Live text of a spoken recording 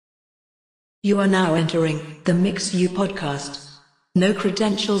You are now entering the MxU Podcast. No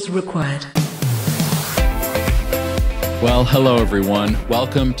credentials required. Well, hello everyone.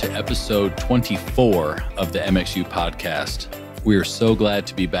 Welcome to episode 24 of the MxU Podcast. We are so glad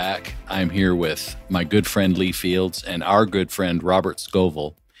to be back. I'm here with my good friend Lee Fields and our good friend Robert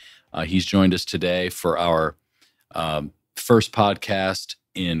Scovill. He's joined us today for our first podcast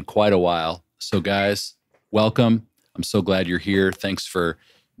in quite a while. So guys, welcome. I'm so glad you're here. Thanks for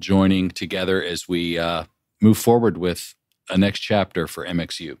joining together as we move forward with a next chapter for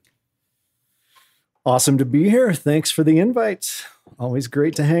MxU. Awesome to be here. Thanks for the invite. Always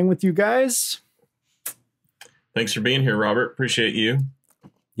great to hang with you guys. Thanks for being here, Robert. Appreciate you.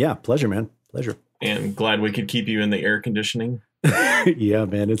 Yeah, pleasure, man. Pleasure. And glad we could keep you in the air conditioning. Yeah,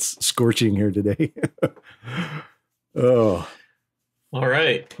 man. It's scorching here today. Oh. All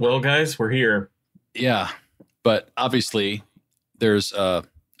right. Well, guys, we're here. Yeah, but obviously there's a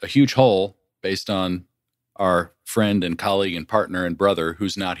huge hole based on our friend and colleague and partner and brother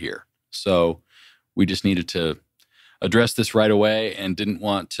who's not here. So we just needed to address this right away and didn't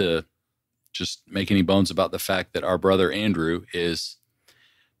want to just make any bones about the fact that our brother Andrew is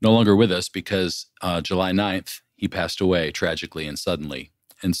no longer with us because July 9th, he passed away tragically and suddenly.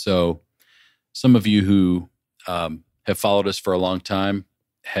 And so some of you who have followed us for a long time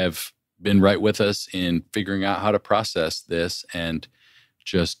have been right with us in figuring out how to process this and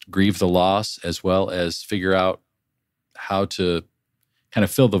just grieve the loss, as well as figure out how to kind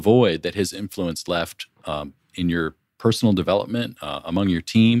of fill the void that his influence left in your personal development, among your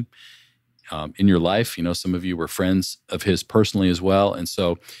team, in your life. You know, some of you were friends of his personally as well. And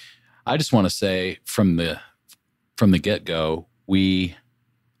so I just want to say from the get-go, we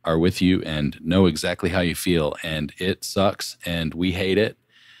are with you and know exactly how you feel. And it sucks and we hate it.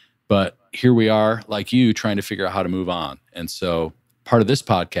 But here we are, like you, trying to figure out how to move on. And so part of this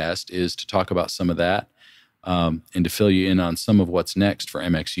podcast is to talk about some of that and to fill you in on some of what's next for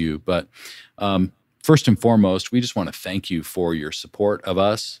MxU. But first and foremost, we just want to thank you for your support of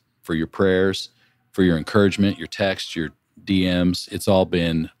us, for your prayers, for your encouragement, your texts, your DMs. It's all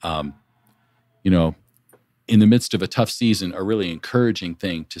been, in the midst of a tough season, a really encouraging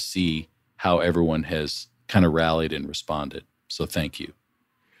thing to see how everyone has kind of rallied and responded. So thank you.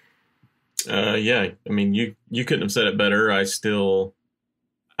 Yeah, I mean, you couldn't have said it better.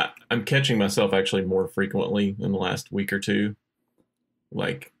 I'm catching myself actually more frequently in the last week or two,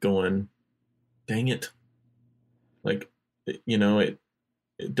 like going, dang it. Like, it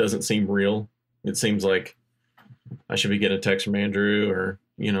doesn't seem real. It seems like I should be getting a text from Andrew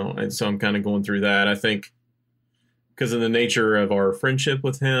and so I'm kind of going through that. I think because of the nature of our friendship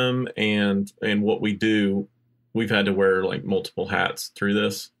with him and what we do, we've had to wear like multiple hats through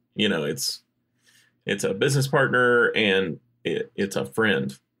this. It's a business partner and it's a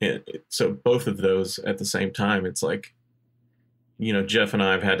friend. And so both of those at the same time, it's like, Jeff and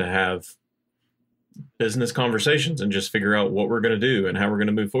I have had to have business conversations and just figure out what we're going to do and how we're going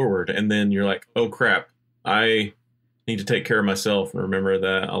to move forward. And then you're like, oh crap, I need to take care of myself and remember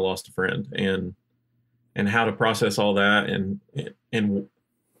that I lost a friend and how to process all that. And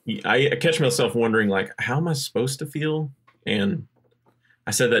I catch myself wondering, like, how am I supposed to feel? And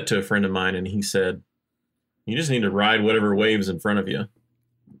I said that to a friend of mine, and he said, you just need to ride whatever waves in front of you,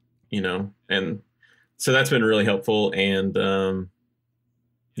 and so that's been really helpful. And,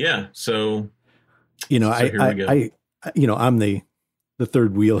 so here we go. I'm the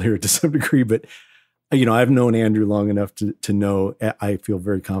third wheel here to some degree, but, I've known Andrew long enough to know, I feel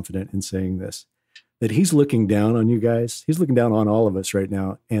very confident in saying this, that he's looking down on you guys. He's looking down on all of us right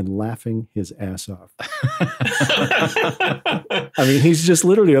now and laughing his ass off. I mean, he's just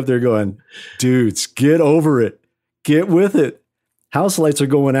literally up there going, dudes, get over it. Get with it. House lights are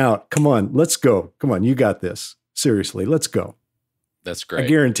going out. Come on, let's go. Come on, you got this. Seriously, let's go. That's great. I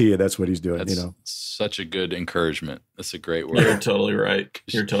guarantee you that's what he's doing. That's such a good encouragement. That's a great word. You're totally right.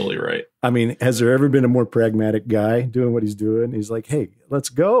 You're totally right. I mean, has there ever been a more pragmatic guy doing what he's doing? He's like, hey, let's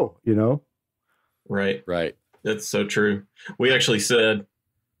go, Right. Right. That's so true. We actually said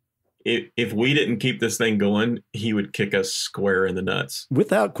if we didn't keep this thing going, he would kick us square in the nuts.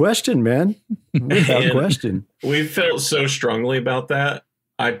 Without question, man. Without question. We felt so strongly about that.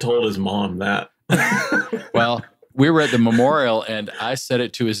 I told his mom that. Well, we were at the memorial and I said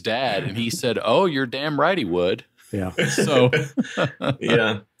it to his dad and he said, oh, you're damn right he would. Yeah. So,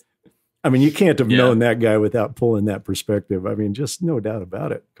 yeah. I mean, you can't have known that guy without pulling that perspective. I mean, just no doubt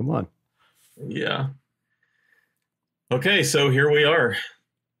about it. Come on. Yeah. Okay, so here we are.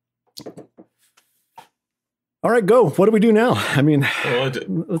 All right, go. What do we do now? I mean,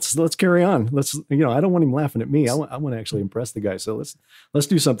 let's carry on. I don't want him laughing at me. I want to actually impress the guy. So let's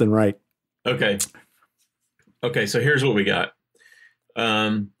do something right. Okay. So here's what we got.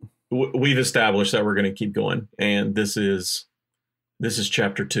 We've established that we're going to keep going, and this is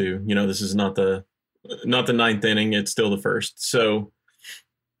chapter 2. This is not the ninth inning; it's still the first. So,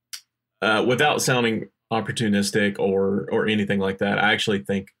 without sounding opportunistic or anything like that, I actually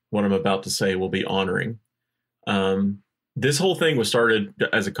think what I'm about to say will be honoring. This whole thing was started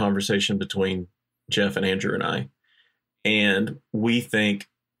as a conversation between Jeff and Andrew and I, and we think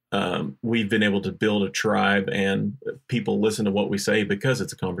we've been able to build a tribe and people listen to what we say because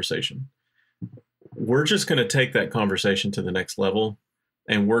it's a conversation. We're just going to take that conversation to the next level,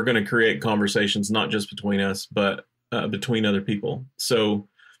 and we're going to create conversations not just between us, but between other people. So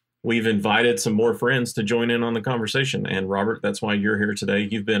we've invited some more friends to join in on the conversation. And Robert, that's why you're here today.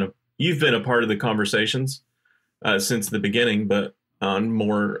 You've been a part of the conversations since the beginning, but on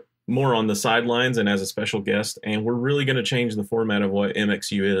more on the sidelines and as a special guest. And we're really going to change the format of what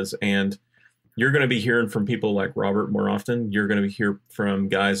MxU is. And you're going to be hearing from people like Robert more often. You're going to hear from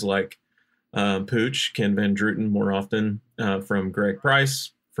guys like Pooch, Ken Van Druten more often, from Greg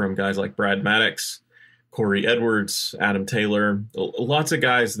Price, from guys like Brad Maddox, Corey Edwards, Adam Taylor, lots of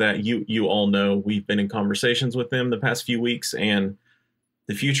guys that you all know. We've been in conversations with them the past few weeks, and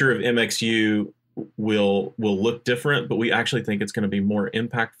the future of MxU will look different, but we actually think it's going to be more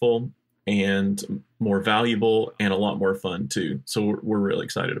impactful and more valuable and a lot more fun too. So we're really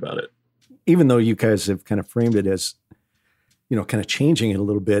excited about it. Even though you guys have kind of framed it as, kind of changing it a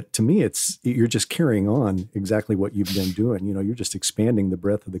little bit, to me, you're just carrying on exactly what you've been doing. You're just expanding the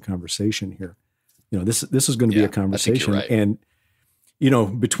breadth of the conversation here. This is going to be a conversation, right. And,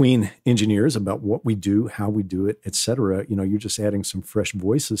 between engineers about what we do, how we do it, et cetera, you're just adding some fresh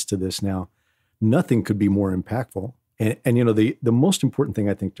voices to this now. Nothing could be more impactful. And the most important thing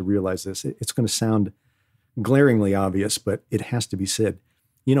I think to realize this, it's going to sound glaringly obvious, but it has to be said.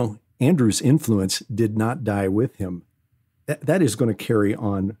 Andrew's influence did not die with him. That is going to carry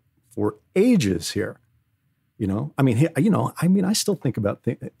on for ages here. I still think about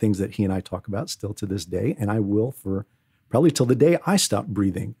things that he and I talk about still to this day, and I will for probably till the day I stop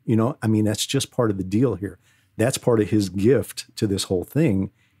breathing. That's just part of the deal here. That's part of his gift to this whole thing,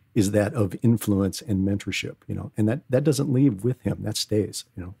 is that of influence and mentorship, and that doesn't leave with him. That stays,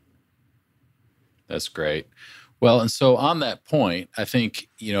 That's great. Well, and so on that point, I think,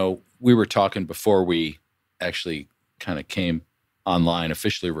 we were talking before we actually kind of came online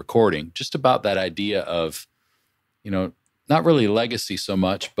officially recording, just about that idea of, not really legacy so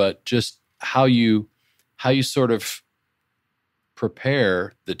much, but just how you sort of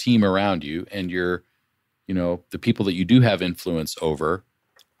prepare the team around you and your, the people that you do have influence over,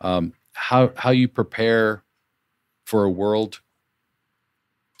 how you prepare for a world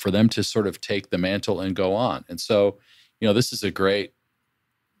for them to sort of take the mantle and go on. And so, this is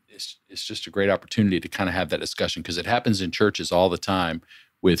it's just a great opportunity to kind of have that discussion, because it happens in churches all the time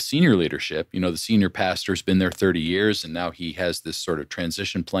with senior leadership. The senior pastor's been there 30 years, and now he has this sort of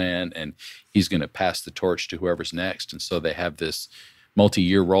transition plan, and he's going to pass the torch to whoever's next. And so they have this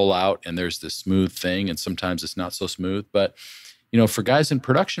multi-year rollout, and there's this smooth thing, and sometimes it's not so smooth. But, for guys in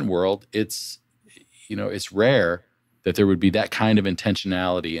production world, it's rare that there would be that kind of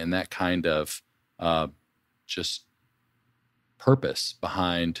intentionality and that kind of just purpose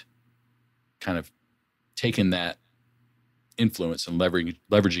behind kind of taking that influence and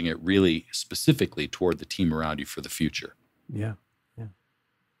leveraging it really specifically toward the team around you for the future. Yeah.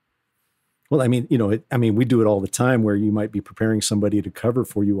 Well, we do it all the time where you might be preparing somebody to cover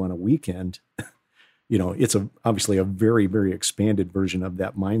for you on a weekend. It's obviously a very, very expanded version of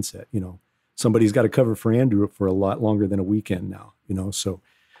that mindset. Somebody's got to cover for Andrew for a lot longer than a weekend now, so,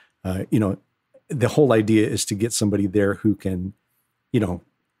 the whole idea is to get somebody there who can,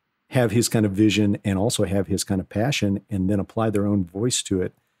 have his kind of vision and also have his kind of passion, and then apply their own voice to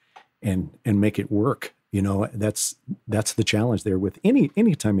it and make it work. That's the challenge there with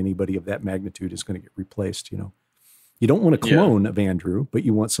anytime anybody of that magnitude is going to get replaced. You don't want a clone of Andrew, but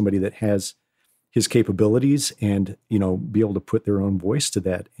you want somebody that has his capabilities and, be able to put their own voice to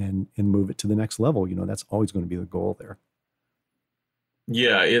that and move it to the next level. That's always going to be the goal there.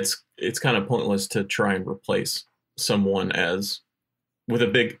 Yeah, it's kind of pointless to try and replace someone with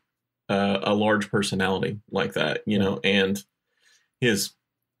a large personality like that, and his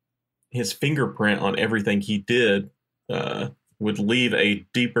fingerprint on everything he did would leave a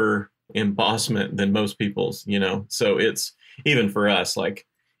deeper embossment than most people's, So it's even for us, like,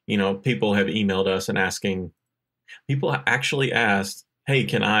 people have emailed us and people actually asked, "Hey,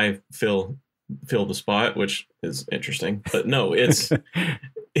 can I fill the spot?" Which is interesting, but no,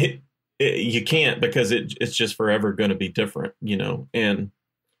 you can't, because it's just forever going to be different, and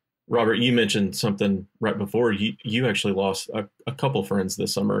Robert, you mentioned something right before. You actually lost a couple friends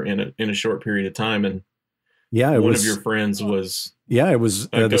this summer in a short period of time, and one of your friends was it was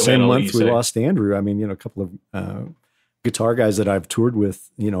the same month we lost Andrew. I mean, a couple of guitar guys that I've toured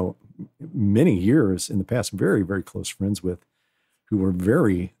with, many years in the past, very, very close friends with, who were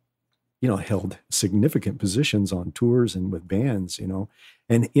very, held significant positions on tours and with bands, and,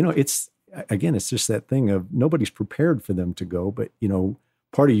 it's just that thing of nobody's prepared for them to go, but,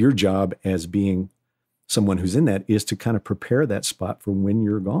 part of your job as being someone who's in that is to kind of prepare that spot for when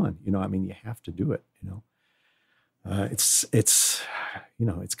you're gone. You have to do it, it's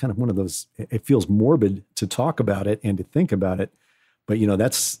kind of one of those, it feels morbid to talk about it and to think about it, but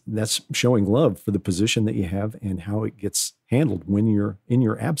that's showing love for the position that you have and how it gets handled when you're in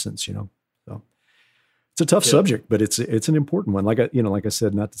your absence, so it's a tough subject, but it's an important one. Like I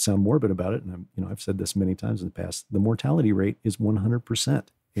said, not to sound morbid about it. And I've said this many times in the past, the mortality rate is 100%,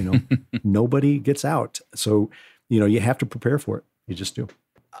 nobody gets out. So, you have to prepare for it. You just do.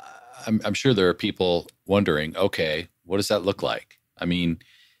 I'm sure there are people wondering, okay, what does that look like? I mean,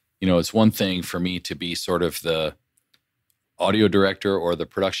 it's one thing for me to be sort of the audio director or the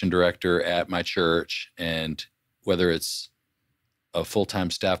production director at my church, and whether it's a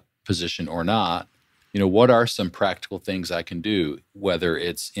full-time staff position or not, what are some practical things I can do, whether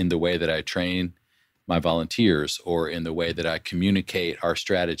it's in the way that I train my volunteers or in the way that I communicate our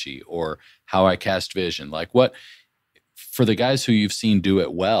strategy or how I cast vision. Like, what, for the guys who you've seen do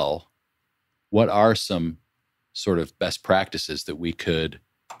it well, what are some sort of best practices that we could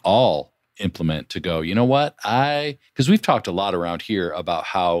all implement to go, because we've talked a lot around here about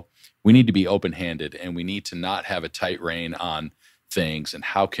how we need to be open-handed and we need to not have a tight rein on things, and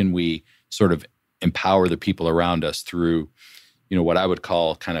how can we sort of empower the people around us through, what I would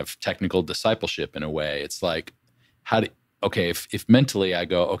call kind of technical discipleship in a way. It's like, if mentally I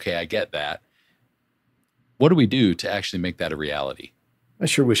go, okay, I get that, what do we do to actually make that a reality? I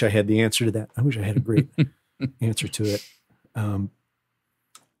sure wish I had the answer to that. I wish I had a great answer to it.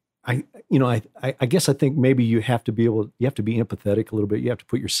 I guess I think maybe you have to be empathetic a little bit. You have to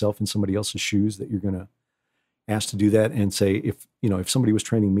put yourself in somebody else's shoes that you're going to ask to do that, and say, if somebody was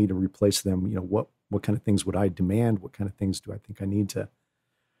training me to replace them, what kind of things would I demand? What kind of things do I think I need to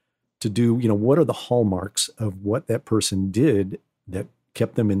do? What are the hallmarks of what that person did that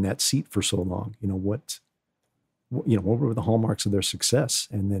kept them in that seat for so long? What were the hallmarks of their success?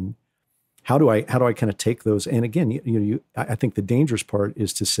 And then how do I kind of take those? And again, I think the dangerous part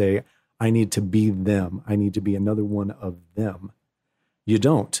is to say, I need to be them. I need to be another one of them. You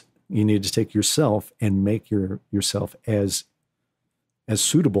don't. You need to take yourself and make yourself as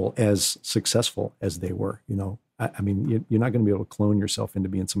suitable, as successful as they were. I mean, you're not going to be able to clone yourself into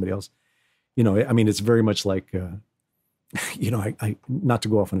being somebody else. It's very much like, I not to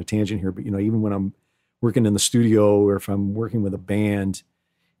go off on a tangent here, but even when I'm working in the studio, or if I'm working with a band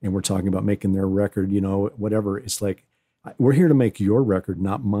and we're talking about making their record, whatever, it's like, we're here to make your record,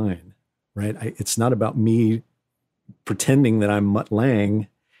 not mine, right? It's not about me pretending that I'm Mutt Lange.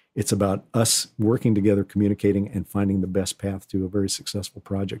 It's about us working together, communicating, and finding the best path to a very successful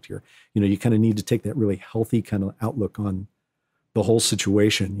project here. You kind of need to take that really healthy kind of outlook on the whole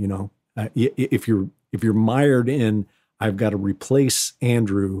situation. If you're mired in, I've got to replace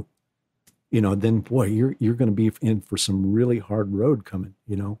Andrew, then boy, you're going to be in for some really hard road coming.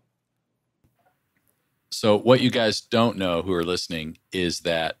 So what you guys don't know who are listening is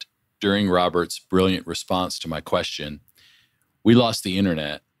that during Robert's brilliant response to my question, we lost the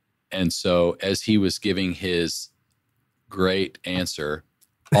internet. And so as he was giving his great answer,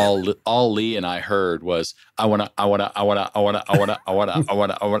 all Lee and I heard was, I want to.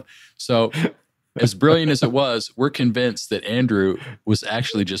 So as brilliant as it was, we're convinced that Andrew was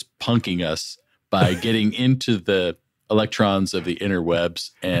actually just punking us by getting into the electrons of the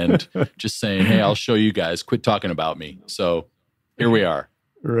interwebs and just saying, hey, I'll show you guys, quit talking about me. So here we are.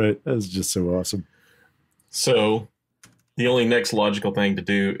 Right. That's just so awesome. So the only next logical thing to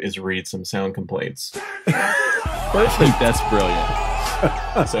do is read some sound complaints. I think that's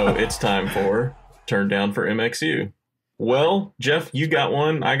brilliant. So it's time for Turn Down for MxU. Well, Jeff, you got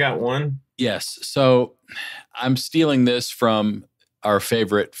one. I got one. Yes. So I'm stealing this from our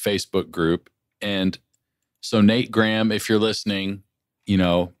favorite Facebook group. And so Nate Graham, if you're listening,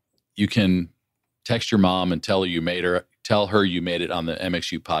 you can text your mom and tell her you made it on the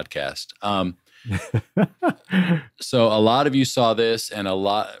MxU podcast. So a lot of you saw this, and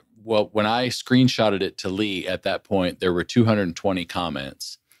when I screenshotted it to Lee at that point, there were 220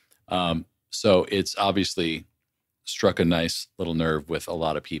 comments. So it's obviously struck a nice little nerve with a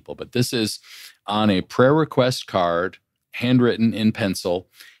lot of people. But this is on a prayer request card, handwritten in pencil.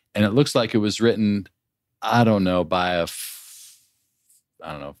 And it looks like it was written, I don't know, by a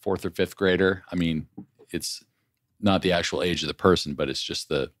fourth or fifth grader. I mean, it's not the actual age of the person, but it's just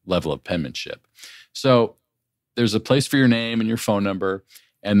the level of penmanship. So there's a place for your name and your phone number.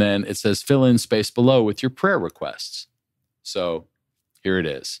 And then it says fill in space below with your prayer requests. So here it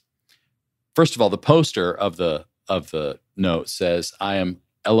is. First of all, the poster of the note says, I am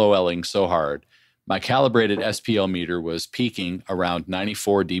LOLing so hard. My calibrated SPL meter was peaking around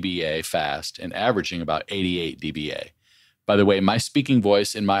 94 dBA fast and averaging about 88 dBA. By the way, my speaking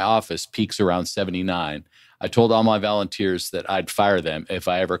voice in my office peaks around 79. I told all my volunteers that I'd fire them if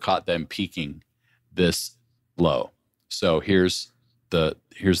I ever caught them peaking this low. So here's the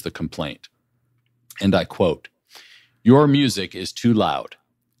complaint. And I quote, your music is too loud.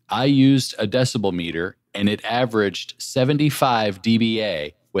 I used a decibel meter and it averaged 75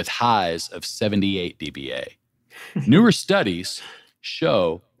 dBA with highs of 78 dBA. Newer studies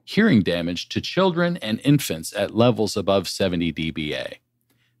show hearing damage to children and infants at levels above 70 dBA.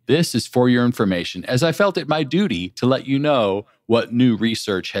 This is for your information, as I felt it my duty to let you know what new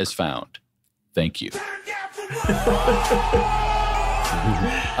research has found. Thank you.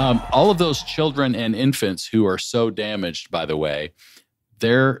 All of those children and infants who are so damaged, by the way,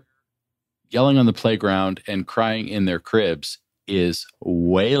 they're yelling on the playground and crying in their cribs is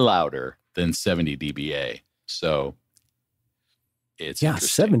way louder than 70 dBA. So it's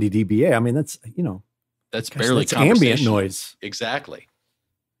interesting. 70 dBA. I mean, that's, that's barely that's ambient noise. Exactly.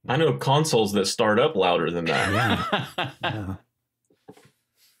 I know consoles that start up louder than that. Yeah.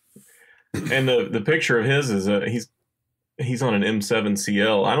 And the picture of his is he's on an M7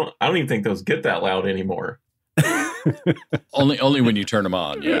 CL. I don't even think those get that loud anymore. only when you turn them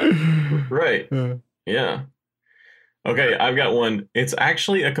on. Yeah. Right. Yeah. Okay, I've got one. It's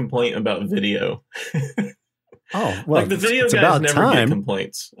actually a complaint about video. Oh, well, like the video guys never get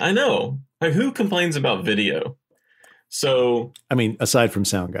complaints. I know. Like, who complains about video? So, I mean, aside from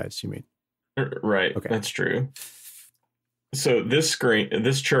sound guys, you mean? Right. Okay. That's true. So this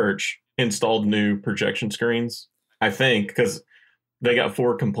church installed new projection screens, I think, because they got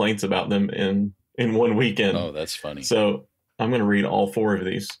 4 complaints about them in one weekend. Oh, that's funny. So I'm going to read all 4 of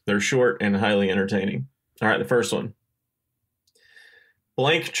these. They're short and highly entertaining. All right, the first one.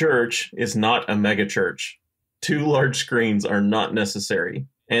 Blank church is not a mega church. 2 large screens are not necessary,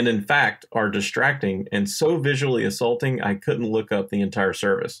 and in fact are distracting and so visually assaulting I couldn't look up the entire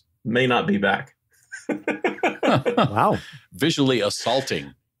service. May not be back. Wow. Visually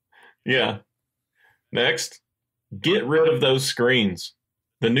assaulting. Yeah. Next, get rid of those screens.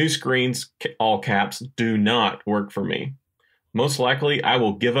 The new screens, all caps, do not work for me. Most likely, I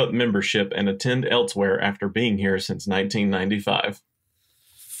will give up membership and attend elsewhere after being here since 1995.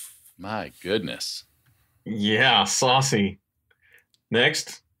 My goodness. Yeah, saucy.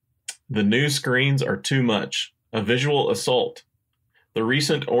 Next, the new screens are too much. A visual assault. The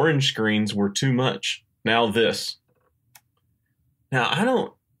recent orange screens were too much. Now this.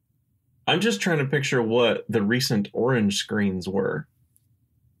 Now, I'm just trying to picture what the recent orange screens were.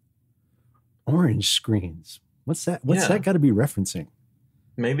 Orange screens. What's that? What's that got to be referencing?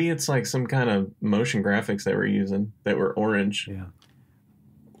 Maybe it's like some kind of motion graphics they were using that were orange. Yeah.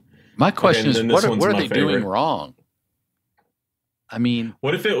 My question is, what are they doing wrong? I mean,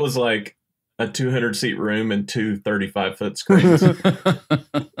 what if it was like a 200-seat room and 2 35-foot screens?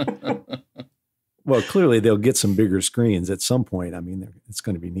 Well, clearly they'll get some bigger screens at some point. I mean, it's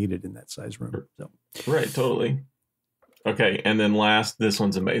going to be needed in that size room. So. Right, totally. Okay, and then last, this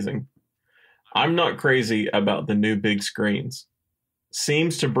one's amazing. I'm not crazy about the new big screens.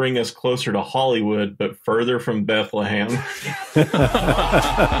 Seems to bring us closer to Hollywood, but further from Bethlehem.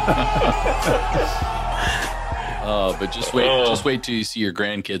 Oh, but just wait till you see your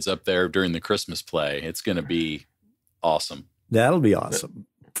grandkids up there during the Christmas play. It's going to be awesome. That'll be awesome.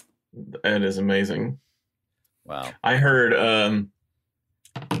 That is amazing. Wow. I heard a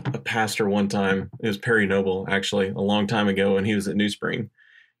pastor one time, it was Perry Noble, actually, a long time ago, and he was at New Spring.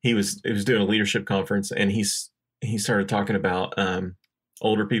 He was doing a leadership conference, and he started talking about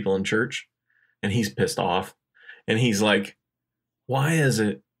older people in church, and he's pissed off. And he's like, why is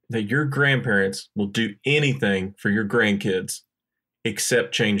it that your grandparents will do anything for your grandkids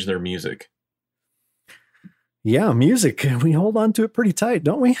except change their music? Yeah, music. We hold on to it pretty tight,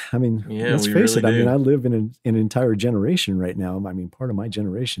 don't we? I mean, let's face it. I mean, I live in an entire generation right now. I mean, part of my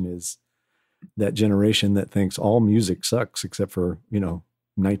generation is that generation that thinks all music sucks except for,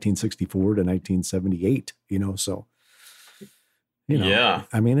 1964 to 1978, so, yeah,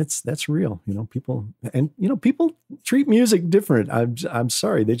 I mean, that's real, people treat music different. I'm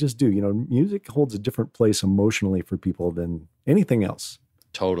sorry. They just do, music holds a different place emotionally for people than anything else.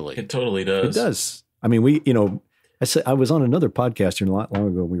 Totally. It totally does. It does. I mean, I was on another podcast here not long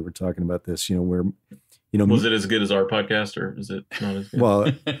ago. We were talking about this, where, was it as good as our podcast, or is it not as good?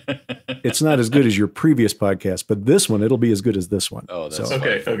 Well, it's not as good as your previous podcast, but this one, it'll be as good as this one. Oh, that's so.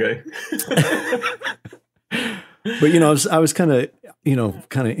 Okay. But, I was kind of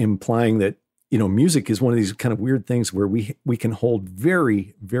implying that, music is one of these kind of weird things where we can hold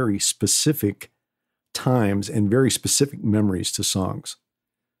very, very specific times and very specific memories to songs.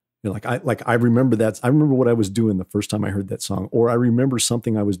 I remember that. I remember what I was doing the first time I heard that song, or I remember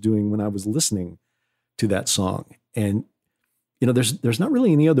something I was doing when I was listening to that song. And, there's not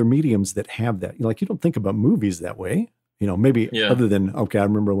really any other mediums that have that. You don't think about movies that way, maybe other than, okay, I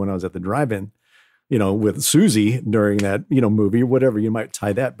remember when I was at the drive-in, with Susie during that, movie or whatever, you might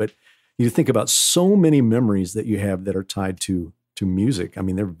tie that. But you think about so many memories that you have that are tied to music. I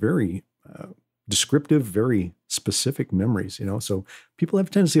mean, they're very descriptive, very specific memories, so people have a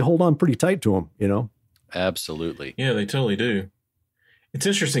tendency to hold on pretty tight to them, Absolutely. Yeah, they totally do. It's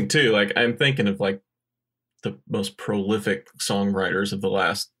interesting too. Like, I'm thinking of like the most prolific songwriters of the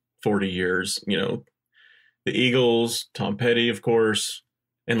last 40 years, the Eagles, Tom Petty, of course.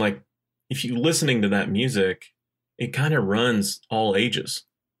 And like, if you're listening to that music, it kind of runs all ages.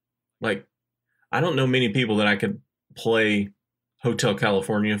 Like, I don't know many people that I could play Hotel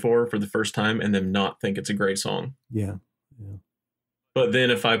California for the first time and then not think it's a great song. Yeah. But then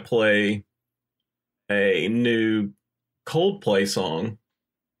if I play a new Coldplay song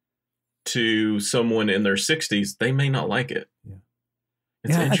to someone in their 60s, they may not like it. Yeah.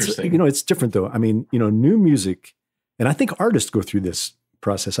 It's interesting. It's different though. I mean, new music, and I think artists go through this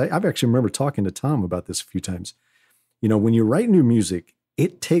process. I've actually remember talking to Tom about this a few times. When you write new music,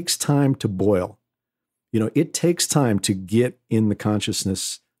 it takes time to boil. It takes time to get in the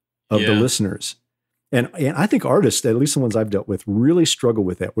consciousness of the listeners. And I think artists, at least the ones I've dealt with, really struggle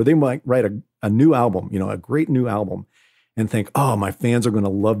with that, where they might write a new album, a great new album, and think, oh, my fans are going to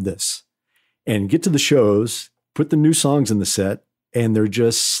love this. And get to the shows, put the new songs in the set, and they're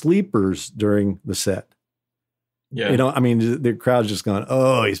just sleepers during the set. Yeah. The crowd's just gone,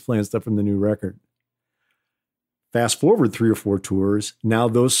 oh, he's playing stuff from the new record. Fast forward 3 or 4 tours, now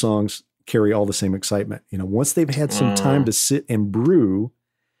those songs carry all the same excitement. Once they've had some time to sit and brew,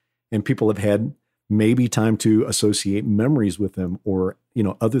 and people have had maybe time to associate memories with them or,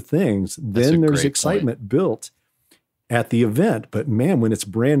 other things, then there's excitement built at the event. But man, when it's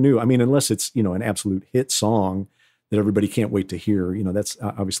brand new, I mean, unless it's, an absolute hit song that everybody can't wait to hear, that's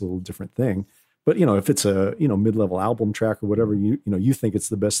obviously a little different thing. But, if it's a, mid-level album track or whatever, you think it's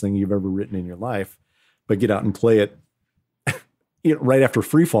the best thing you've ever written in your life, but get out and play it, right after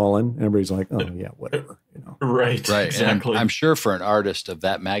Free Fallin', everybody's like, oh yeah, whatever, Right. Exactly. And I'm sure for an artist of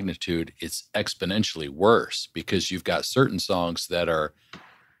that magnitude, it's exponentially worse because you've got certain songs that are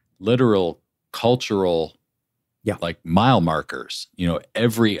literal cultural, like mile markers.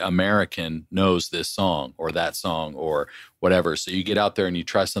 Every American knows this song or that song or whatever. So you get out there and you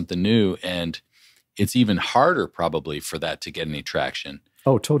try something new, and it's even harder probably for that to get any traction.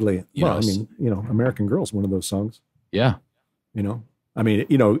 Oh, totally. American Girl's one of those songs. Yeah. You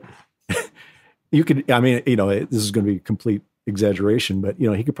could, this is going to be a complete exaggeration, but,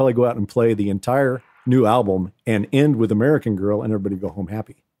 he could probably go out and play the entire new album and end with American Girl and everybody go home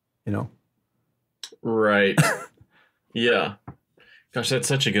happy, Right. Yeah. Gosh, that's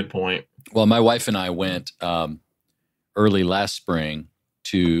such a good point. Well, my wife and I went early last spring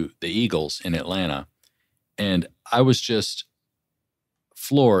to the Eagles in Atlanta, and I was just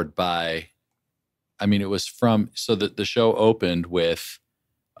floored by, it was so that the show opened with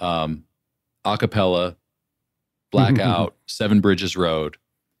a cappella, Blackout, Seven Bridges Road.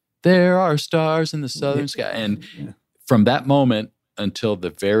 There are stars in the southern sky. And from that moment until the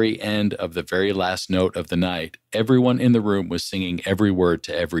very end of the very last note of the night, everyone in the room was singing every word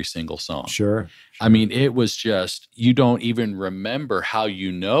to every single song. Sure. It was just, you don't even remember how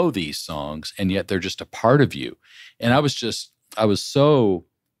you know these songs, and yet they're just a part of you. And I was so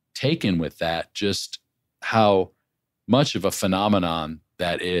taken with that, just how much of a phenomenon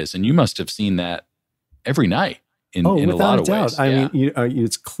that is. And you must have seen that every night in a lot of ways. I mean,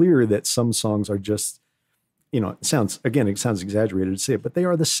 it's clear that some songs are just, it sounds exaggerated to say it, but they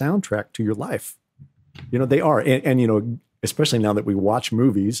are the soundtrack to your life. They are. And especially now that we watch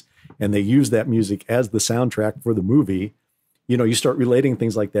movies and they use that music as the soundtrack for the movie, you start relating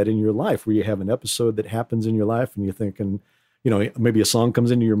things like that in your life, where you have an episode that happens in your life and you're thinking, maybe a song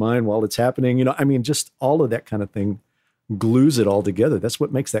comes into your mind while it's happening, just all of that kind of thing glues it all together. That's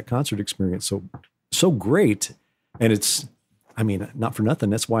what makes that concert experience so great. And it's, not for nothing.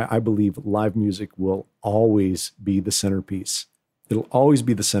 That's why I believe live music will always be the centerpiece It'll always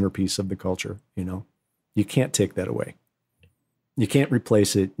be the centerpiece of the culture. You know, you can't take that away. You can't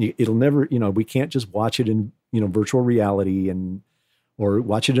replace it. It'll never, you know, we can't just watch it in, you know, virtual reality or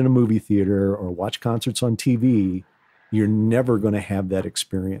watch it in a movie theater or watch concerts on TV. You're never going to have that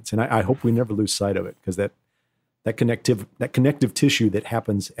experience. And I hope we never lose sight of it, because that connective tissue that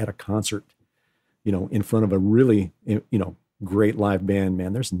happens at a concert, you know, in front of a really, you know, great live band,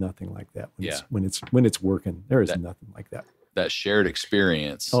 man, there's nothing like that when it's working. There is nothing like that. That shared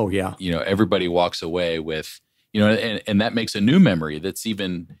experience. Oh yeah. You know, everybody walks away with, you know, and that makes a new memory that's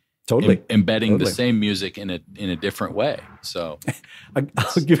even totally embedding the same music in a different way. So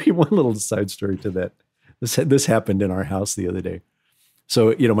I'll give you one little side story to that. This happened in our house the other day.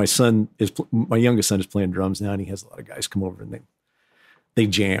 So, you know, my youngest son is playing drums now, and he has a lot of guys come over and they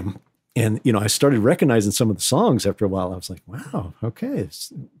jam. And, you know, I started recognizing some of the songs after a while. I was like, wow, okay,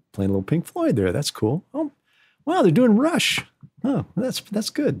 it's playing a little Pink Floyd there. That's cool. Oh, wow, they're doing Rush. Oh, that's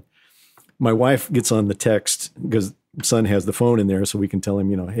good. My wife gets on the text because son has the phone in there, so we can tell him,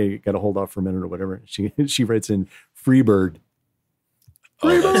 you know, hey, you got to hold off for a minute or whatever. She writes in Freebird.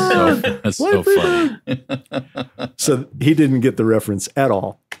 Oh, that's so funny. So he didn't get the reference at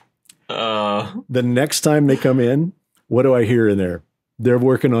all. The next time they come in, what do I hear in there? They're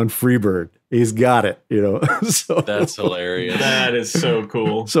working on Freebird. He's got it, you know. So that's hilarious. That is so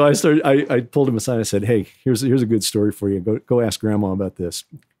cool. So I pulled him aside. I said, hey, here's a good story for you. Go ask Grandma about this.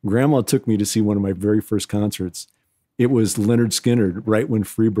 Grandma took me to see one of my very first concerts. It was Leonard Skinner right when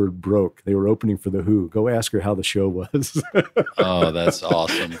Freebird broke. They were opening for The Who. Go ask her how the show was. Oh, that's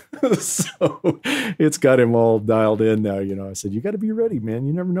awesome. So it's got him all dialed in now. You know, I said, you got to be ready, man.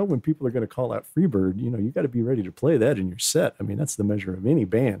 You never know when people are going to call out Freebird. You know, you got to be ready to play that in your set. I mean, that's the measure of any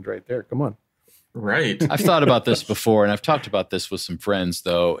band right there. Come on. Right. I've thought about this before, and I've talked about this with some friends,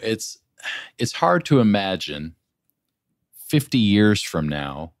 though. It's hard to imagine 50 years from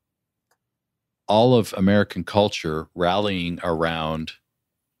now, all of American culture rallying around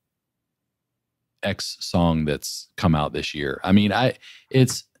X song that's come out this year. I mean, I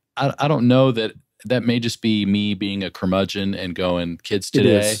don't know that may just be me being a curmudgeon and going kids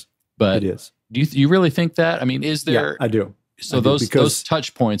today, but it is. Do you really think that? I mean, is there? Yeah, I do. So those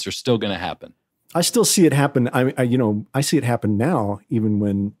touch points are still going to happen. I still see it happen. I see it happen now, even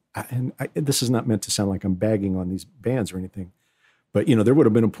when, this is not meant to sound like I'm bagging on these bands or anything, but you know, there would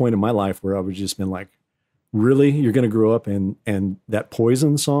have been a point in my life where I would just been like, really, you're going to grow up and that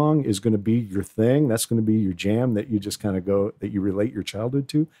Poison song is going to be your thing. That's going to be your jam that you just kind of go, that you relate your childhood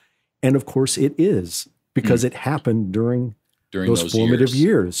to. And of course it is, because it happened during those formative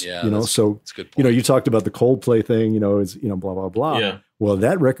years. Yeah, you know, so, that's a good point. You know, you talked about the Coldplay thing, you know, is, you know, blah, blah, blah. Yeah. Well,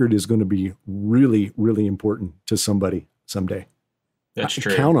 that record is going to be really, really important to somebody someday. That's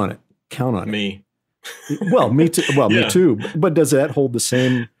true. Count on it. Count on me. It. Well, me too. Well, Yeah. me too. But does that hold the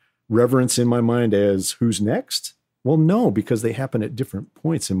same reverence in my mind as Who's Next? Well, no, because they happen at different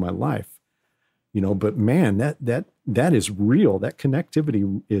points in my life. You know, but man, that is real. That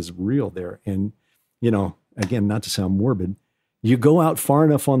connectivity is real there. And, you know, again, not to sound morbid, you go out far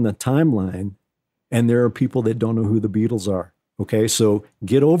enough on the timeline and there are people that don't know who the Beatles are. Okay. So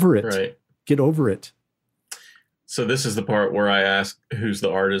get over it. Right. Get over it. So this is the part where I ask, who's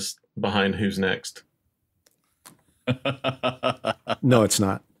the artist behind Who's Next? No, it's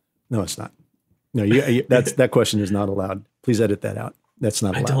not. No, it's not. No, that question is not allowed. Please edit that out. That's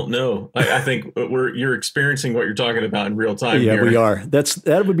not allowed. I don't know. I think you're experiencing what you're talking about in real time. Yeah, here. we are.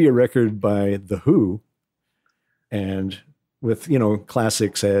 That would be a record by The Who, and with, you know,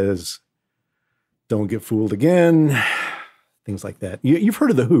 classics as "Don't Get Fooled Again," things like that. You've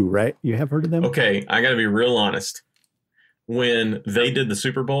heard of The Who, right? You have heard of them? Okay, I got to be real honest. When they did the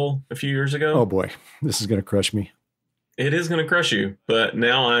Super Bowl a few years ago, Oh boy, this is going to crush me. it is going to crush you. But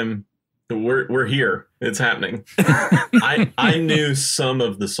now we're here. It's happening. I knew some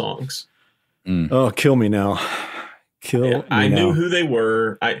of the songs. Oh, kill me now. Kill me I now. knew who they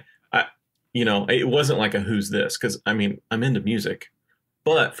were. I you know, it wasn't like a who's this, because I mean, I'm into music,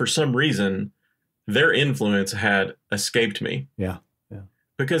 but for some reason their influence had escaped me. Yeah.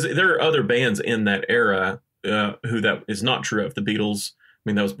 Because there are other bands in that era who that is not true of. The Beatles, I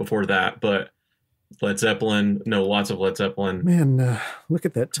mean, that was before that, but Led Zeppelin, lots of Led Zeppelin. Man, look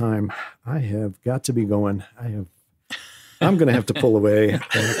at that time. I have got to be going. I'm going to have to pull away,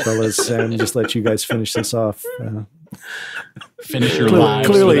 fellas, and just let you guys finish this off. Finish your lives.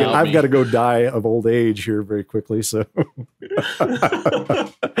 Clearly, without I've me. got to go die of old age here very quickly. So,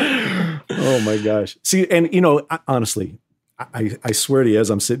 oh my gosh. See, and you know, honestly, I swear to you,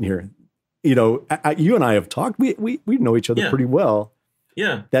 as I'm sitting here, you know, you and I have talked. We know each other Yeah. pretty well.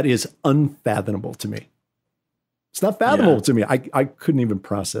 Yeah. That is unfathomable to me. It's not fathomable to me. I couldn't even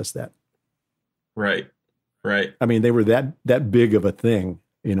process that. Right. I mean, they were that big of a thing,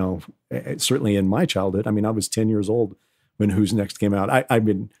 you know, certainly in my childhood. I mean, I was 10 years old when Who's Next came out. I've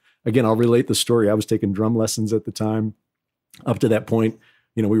been, again, I'll relate the story. I was taking drum lessons at the time. Up to that point,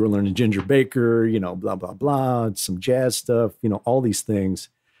 you know, we were learning Ginger Baker, you know, blah, blah, blah, some jazz stuff, you know, all these things.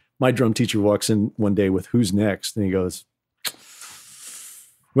 My drum teacher walks in one day with Who's Next, and he goes,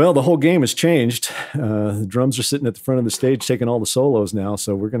 well, the whole game has changed. The drums are sitting at the front of the stage taking all the solos now,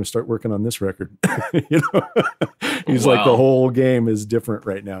 so we're going to start working on this record. You know, he's like, the whole game is different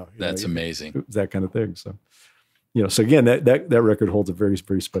right now. That's amazing. That kind of thing. So, you know, so again, that record holds a very,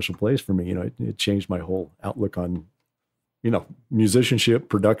 very special place for me. You know, it changed my whole outlook on, you know, musicianship,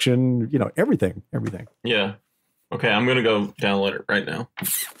 production, you know, everything. Yeah. Okay, I'm going to go download it right now.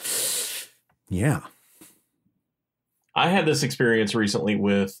 Yeah. I had this experience recently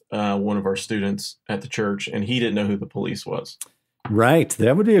with one of our students at the church, and he didn't know who the Police was. Right.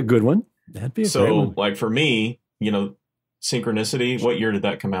 That would be a good one. That'd be a great one. Like for me, you know, Synchronicity, what year did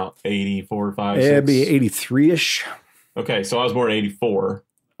that come out? 84, 5, 6? It'd be 83-ish. Okay, so I was born in 84,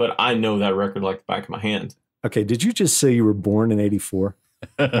 but I know that record like the back of my hand. Okay, did you just say you were born in 84?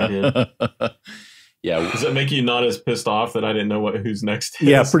 I did. Yeah. Does that make you not as pissed off that I didn't know what Who's Next is?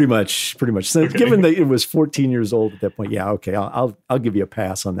 Yeah, pretty much. So given that it was 14 years old at that point, yeah, okay, I'll give you a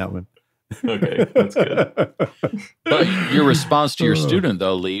pass on that one. Okay, that's good. But your response to your student,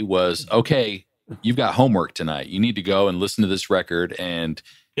 though, Lee, was, okay, you've got homework tonight. You need to go and listen to this record and,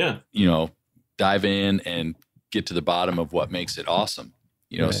 you know, dive in and get to the bottom of what makes it awesome.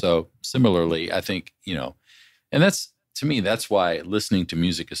 You know, so similarly, I think, you know, and to me, that's why listening to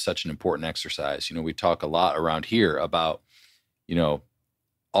music is such an important exercise. You know, we talk a lot around here about, you know,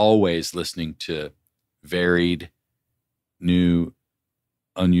 always listening to varied, new,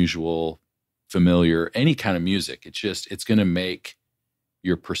 unusual, familiar, any kind of music. It's going to make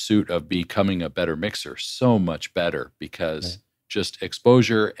your pursuit of becoming a better mixer so much better, because just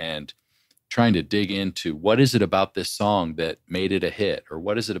exposure and trying to dig into what is it about this song that made it a hit, or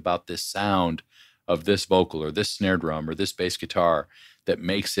what is it about this sound of this vocal or this snare drum or this bass guitar that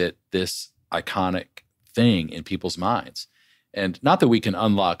makes it this iconic thing in people's minds. And not that we can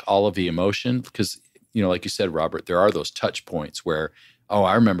unlock all of the emotion, because, you know, like you said, Robert, there are those touch points where, oh,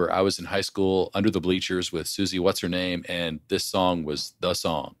 I remember I was in high school under the bleachers with Susie, what's her name, and this song was the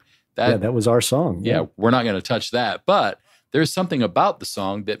song. That was our song. Yeah, we're not going to touch that. But there's something about the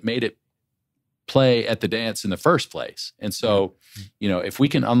song that made it play at the dance in the first place. And so, you know, if we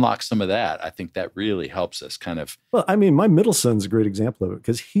can unlock some of that, I think that really helps us kind of. Well, I mean, my middle son's a great example of it,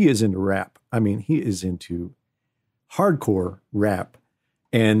 because he is into rap. I mean, he is into hardcore rap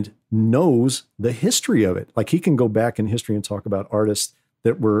and knows the history of it. Like, he can go back in history and talk about artists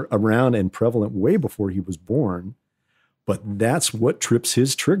that were around and prevalent way before he was born, but that's what trips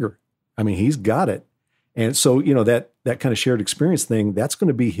his trigger. I mean, he's got it. And so, you know, that kind of shared experience thing, that's going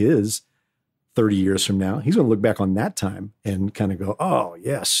to be his 30 years from now. He's going to look back on that time and kind of go, oh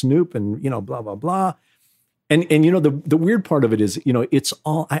yeah, Snoop and, you know, blah, blah, blah. And you know, the weird part of it is, you know, it's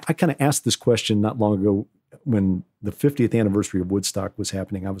all, I kind of asked this question not long ago when the 50th anniversary of Woodstock was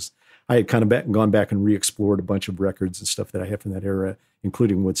happening. I had kind of gone back and re-explored a bunch of records and stuff that I have from that era,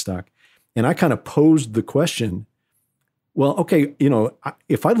 including Woodstock. And I kind of posed the question, well, okay, you know,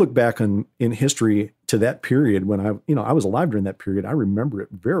 if I look back in history to that period when I was alive during that period, I remember it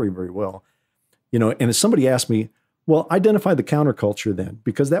very, very well. You know, and if somebody asked me, well, identify the counterculture then,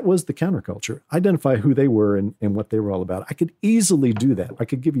 because that was the counterculture. Identify who they were and what they were all about. I could easily do that. I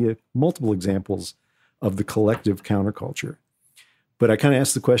could give you multiple examples of the collective counterculture. But I kind of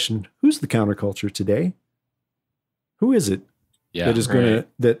asked the question, who's the counterculture today? Who is it that is going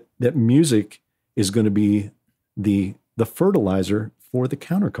to, that music is going to be the fertilizer for the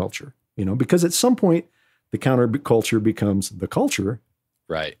counterculture? You know, because at some point the counterculture becomes the culture.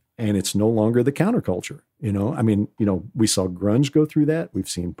 Right. And it's no longer the counterculture. You know, I mean, you know, we saw grunge go through that. We've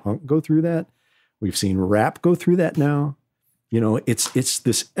seen punk go through that. We've seen rap go through that now. You know, it's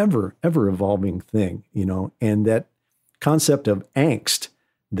this ever evolving thing, you know, and that concept of angst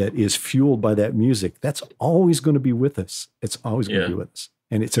that is fueled by that music, that's always going to be with us. It's always going to be with us.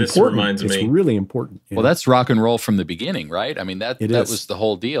 And it's important. It's really important. Well, that's rock and roll from the beginning, right? I mean, that was the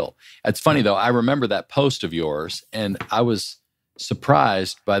whole deal. It's funny though. I remember that post of yours, and I was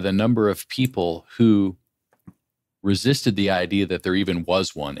surprised by the number of people who resisted the idea that there even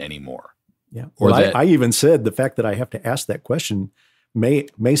was one anymore. Yeah. Well, I even said the fact that I have to ask that question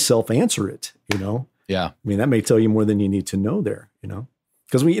may self-answer it, you know? Yeah. I mean, that may tell you more than you need to know there, you know?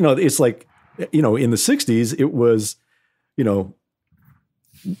 Because you know, it's like, you know, in the 60s, it was, you know,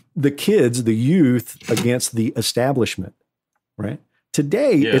 the kids, the youth against the establishment, right?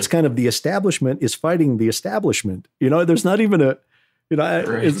 Today, it's kind of the establishment is fighting the establishment. There's not even a,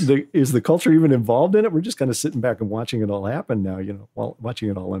 right. is the culture even involved in it? We're just kind of sitting back and watching it all happen now, while watching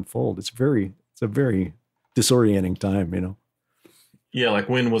it all unfold. It's a very disorienting time, Yeah, like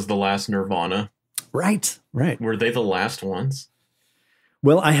when was the last Nirvana? Right. Were they the last ones?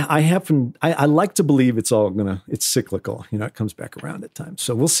 Well, I like to believe it's cyclical. It comes back around at times.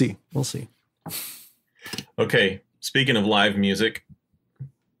 So we'll see. Okay. Speaking of live music,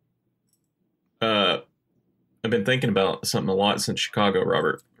 I've been thinking about something a lot since Chicago,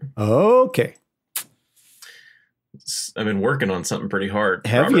 Robert. Okay. I've been working on something pretty hard.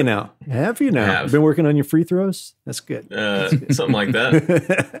 Have Robert. you now? You've been working on your free throws? That's good. Something like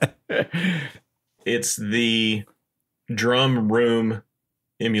that. It's the drum room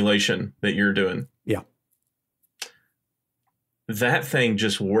emulation that you're doing. Yeah. That thing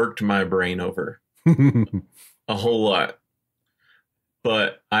just worked my brain over a whole lot.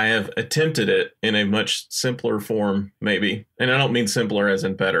 But I have attempted it in a much simpler form, maybe. And I don't mean simpler as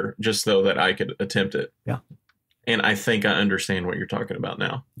in better, just so that I could attempt it. Yeah. And I think I understand what you're talking about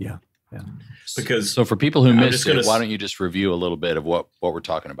now. Yeah. Because so for people who missed it, why don't you just review a little bit of what we're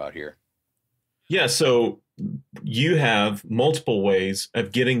talking about here? Yeah, so you have multiple ways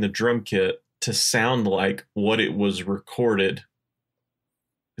of getting the drum kit to sound like what it was recorded.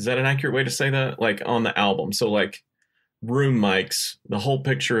 Is that an accurate way to say that? Like on the album. So like room mics, the whole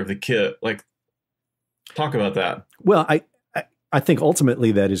picture of the kit, like talk about that. Well, I think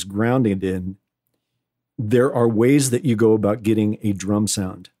ultimately that is grounded in there are ways that you go about getting a drum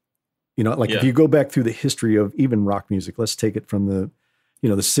sound. If you go back through the history of even rock music, let's take it from the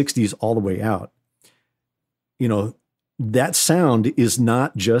 60s all the way out. That sound is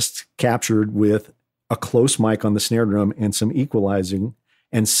not just captured with a close mic on the snare drum and some equalizing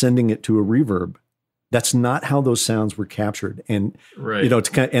and sending it to a reverb. That's not how those sounds were captured. And, right.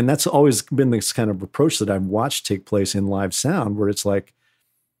 And that's always been this kind of approach that I've watched take place in live sound where it's like,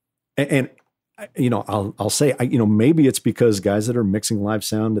 I'll say, maybe it's because guys that are mixing live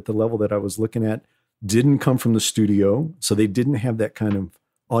sound at the level that I was looking at didn't come from the studio. So they didn't have that kind of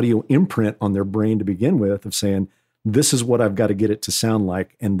audio imprint on their brain to begin with of saying, this is what I've got to get it to sound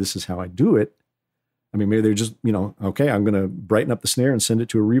like. And this is how I do it. I mean, maybe they're just, okay, I'm going to brighten up the snare and send it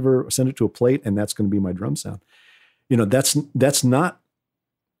to a reverb, send it to a plate, and that's going to be my drum sound. That's not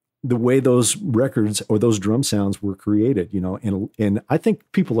the way those records or those drum sounds were created, and I think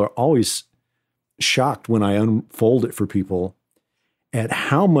people are always shocked when I unfold it for people at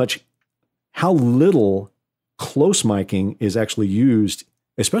how little close miking is actually used,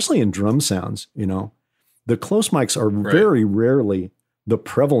 especially in drum sounds. The close mics are very rarely the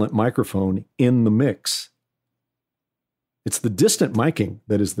prevalent microphone in the mix. It's the distant miking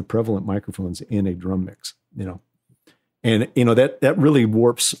that is the prevalent microphones in a drum mix, and that really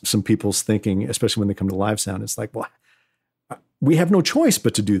warps some people's thinking, especially when they come to live sound. It's like, well, we have no choice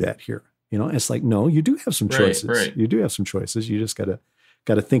but to do that here. It's like, no, you do have some choices. Right. You do have some choices. You just got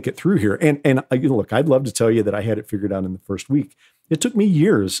to think it through here. And look, I'd love to tell you that I had it figured out in the first week. It took me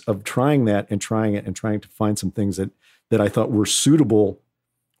years of trying that and trying it and trying to find some things that I thought were suitable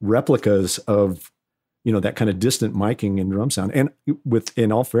replicas of, that kind of distant miking and drum sound. And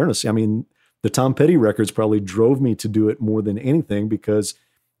in all fairness, I mean, the Tom Petty records probably drove me to do it more than anything, because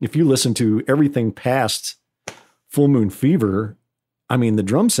if you listen to everything past Full Moon Fever, I mean, the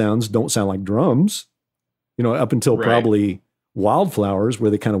drum sounds don't sound like drums, up until probably Wildflowers,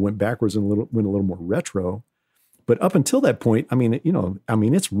 where they kind of went backwards and went a little more retro. But up until that point, I mean,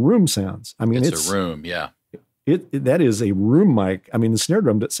 it's room sounds. I mean, it's a room. Yeah. That is a room mic. I mean, the snare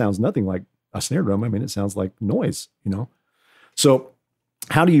drum that sounds nothing like a snare drum. I mean, it sounds like noise, So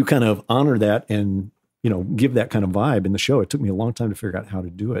how do you kind of honor that and, give that kind of vibe in the show? It took me a long time to figure out how to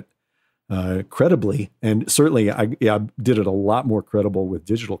do it credibly. And certainly I did it a lot more credible with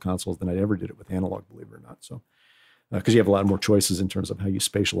digital consoles than I ever did it with analog, believe it or not. So, because you have a lot more choices in terms of how you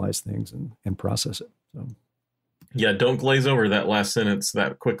spatialize things and process it. So. Yeah, don't glaze over that last sentence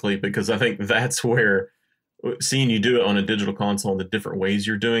that quickly, because I think that's where seeing you do it on a digital console and the different ways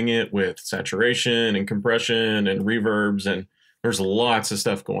you're doing it with saturation and compression and reverbs, and there's lots of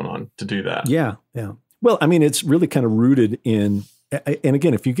stuff going on to do that. Yeah. Well, I mean, it's really kind of rooted in, and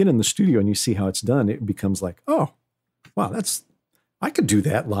again, if you get in the studio and you see how it's done, it becomes like, oh, wow, I could do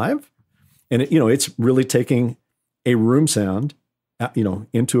that live. And it's really taking a room sound,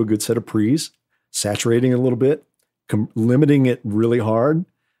 into a good set of pre's, saturating it a little bit, limiting it really hard,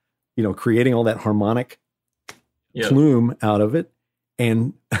 creating all that harmonic plume out of it,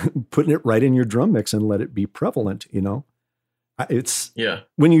 and putting it right in your drum mix and let it be prevalent. It's Yeah.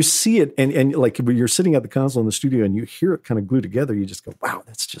 when you see it and like when you're sitting at the console in the studio and you hear it kind of glue together, you just go, wow,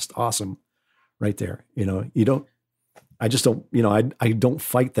 that's just awesome right there. I just don't, I don't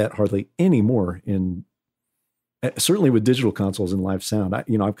fight that hardly anymore certainly with digital consoles and live sound.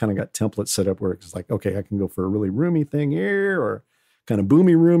 I've kind of got templates set up where it's like, okay, I can go for a really roomy thing here or kind of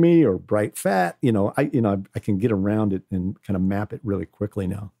boomy roomy or bright fat, I can get around it and kind of map it really quickly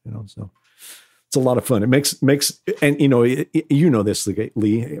now, so it's a lot of fun. It makes, and this,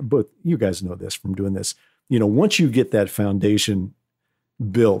 Lee, both you guys know this from doing this, once you get that foundation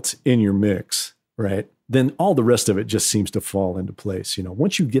built in your mix, right, then all the rest of it just seems to fall into place.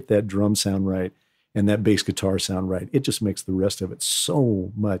 Once you get that drum sound right and that bass guitar sound right, it just makes the rest of it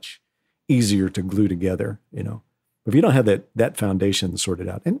so much easier to glue together, If you don't have that foundation sorted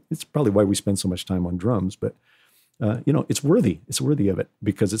out, and it's probably why we spend so much time on drums, but it's worthy. It's worthy of it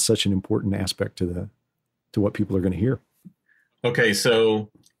because it's such an important aspect to what people are going to hear. Okay, so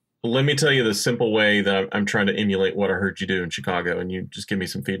let me tell you the simple way that I'm trying to emulate what I heard you do in Chicago, and you just give me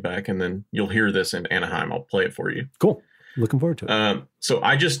some feedback, and then you'll hear this in Anaheim. I'll play it for you. Cool. Looking forward to it. So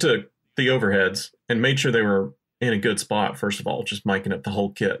I just took the overheads and made sure they were in a good spot. First of all, just miking up the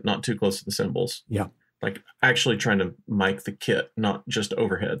whole kit, not too close to the cymbals. Yeah. Like actually trying to mic the kit, not just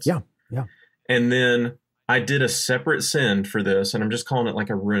overheads. Yeah. Yeah. And then I did a separate send for this, and I'm just calling it like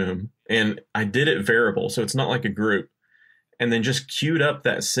a room. And I did it variable, so it's not like a group. And then just queued up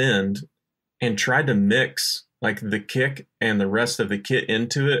that send and tried to mix like the kick and the rest of the kit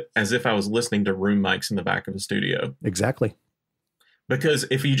into it as if I was listening to room mics in the back of the studio. Exactly. Because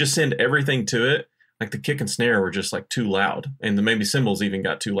if you just send everything to it, like the kick and snare were just like too loud, and the maybe cymbals even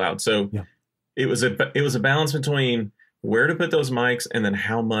got too loud. So yeah. It was a balance between where to put those mics and then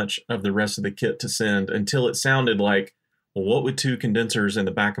how much of the rest of the kit to send until it sounded like, well, what would two condensers in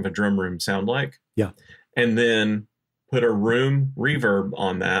the back of a drum room sound like? Yeah. And then put a room reverb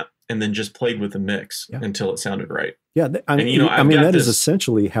on that and then just played with the mix until it sounded right. Yeah. That is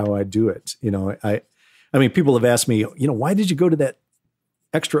essentially how I do it. I mean, people have asked me, why did you go to that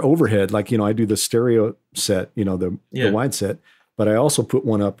extra overhead? Like, I do the stereo set, the wide set, but I also put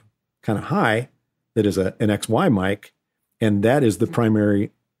one up kind of high that is an XY mic. And that is the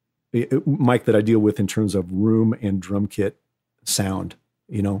primary mic that I deal with in terms of room and drum kit sound,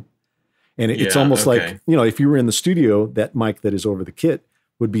 and it's almost like, if you were in the studio, that mic that is over the kit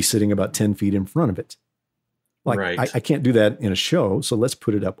would be sitting about 10 feet in front of it. Like I can't do that in a show. So let's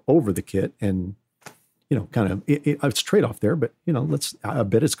put it up over the kit and, kind of, it's trade-off there, but I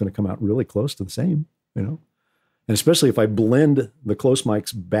bet it's going to come out really close to the same, And especially if I blend the close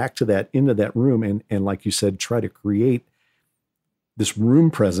mics back to that, into that room and like you said, try to create this room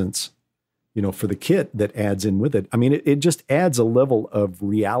presence, for the kit that adds in with it. I mean, it just adds a level of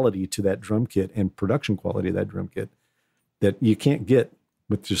reality to that drum kit and production quality of that drum kit that you can't get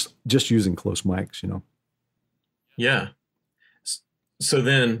with just using close mics, Yeah. So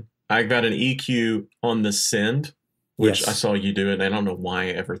then I got an EQ on the send, which I saw you do it. And I don't know why I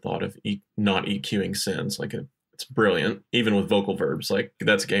ever thought of not EQing sends. Like it's brilliant, even with vocal verbs. Like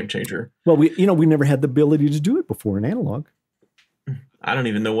that's a game changer. Well, we never had the ability to do it before in analog. I don't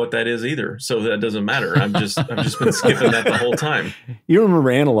even know what that is either. So that doesn't matter. I've just been skipping that the whole time. You remember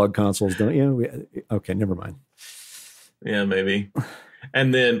analog consoles, don't you? Okay, never mind. Yeah, maybe.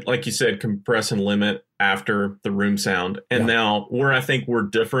 And then, like you said, compress and limit after the room sound. And now where I think we're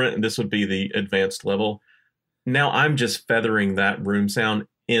different, and this would be the advanced level. Now I'm just feathering that room sound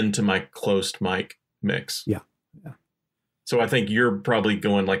into my closed mic mix. Yeah. So I think you're probably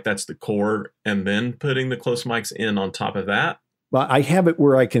going like that's the core and then putting the close mics in on top of that. Well, I have it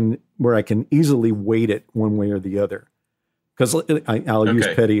where I can easily weight it one way or the other. Because I'll use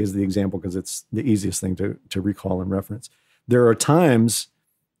Petty as the example because it's the easiest thing to recall and reference. There are times,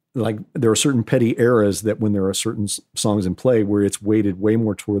 like there are certain Petty eras that when there are certain songs in play where it's weighted way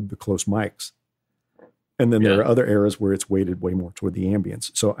more toward the close mics. And then there are other eras where it's weighted way more toward the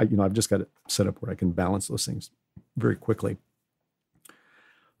ambience. So I've just got it set up where I can balance those things very quickly.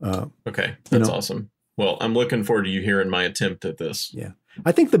 Okay, that's awesome. Well, I'm looking forward to you hearing my attempt at this. Yeah.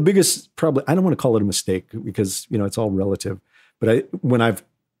 I think the biggest, probably, I don't want to call it a mistake because, it's all relative, but when I've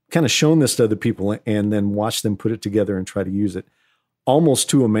kind of shown this to other people and then watched them put it together and try to use it, almost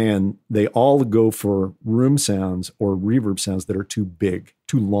to a man, they all go for room sounds or reverb sounds that are too big,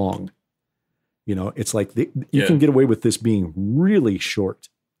 too long. It's like you can get away with this being really short,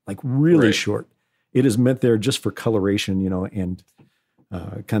 like really short. It is meant there just for coloration, and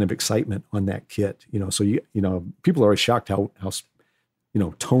kind of excitement on that kit, so people are always shocked how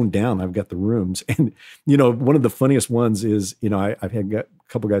toned down I've got the rooms. And, one of the funniest ones is, I've had a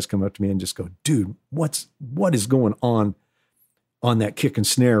couple guys come up to me and just go, dude, what is going on on that kick and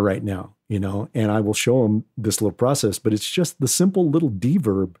snare right now, you know, and I will show them this little process, but it's just the simple little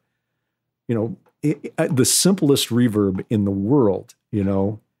deverb, you know, the simplest reverb in the world, you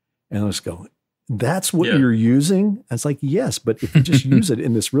know, and let's go, that's what you're using. And it's like, yes, but if you just use it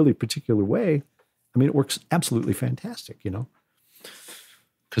in this really particular way, I mean, it works absolutely fantastic, you know.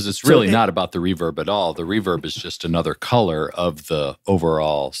 Because it's really not about the reverb at all. The reverb is just another color of the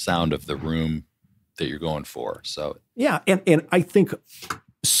overall sound of the room that you're going for. So yeah, and I think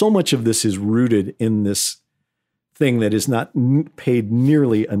so much of this is rooted in this thing that is not paid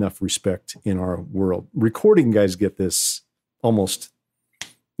nearly enough respect in our world. Recording guys get this almost,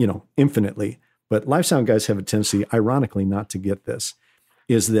 you know, infinitely, but live sound guys have a tendency, ironically, not to get this.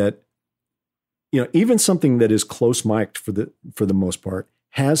 Is that, you know, even something that is close mic'd for the most part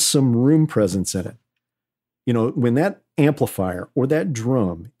has some room presence in it. You know, when that amplifier or that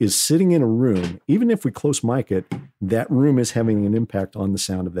drum is sitting in a room, even if we close mic it, that room is having an impact on the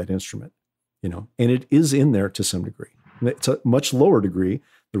sound of that instrument, you know, and it is in there to some degree. It's a much lower degree.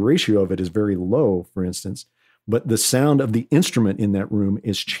 The ratio of it is very low, for instance, but the sound of the instrument in that room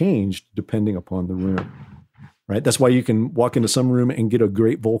is changed depending upon the room, right? That's why you can walk into some room and get a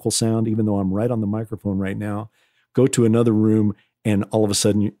great vocal sound, even though I'm right on the microphone right now, go to another room and all of a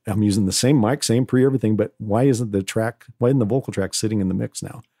sudden I'm using the same mic, same pre everything, but why isn't the vocal track sitting in the mix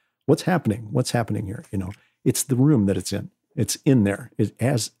now? What's happening? What's happening here? You know, it's the room that it's in. It's in there.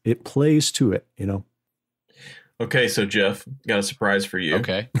 It plays to it, you know? Okay. So Jeff, got a surprise for you.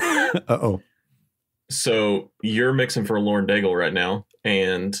 Okay. Uh-oh. So you're mixing for Lauren Daigle right now,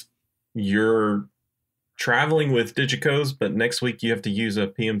 and you're traveling with Digicos, but next week you have to use a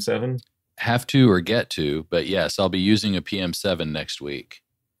PM7. Have to or get to, but yes, I'll be using a PM7 next week.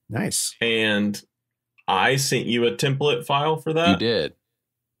 Nice. And I sent you a template file for that. You did.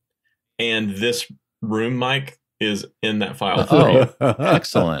 And this room mic is in that file. Oh,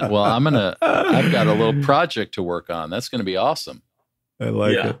 excellent. Well, I've got a little project to work on. That's going to be awesome. I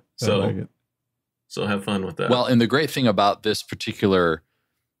like it. So have fun with that. Well, and the great thing about this particular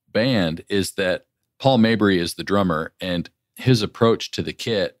band is that Paul Mabry is the drummer, and his approach to the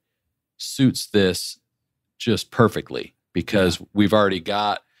kit suits this just perfectly, because we've already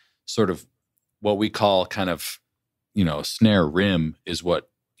got sort of what we call kind of, you know, snare rim is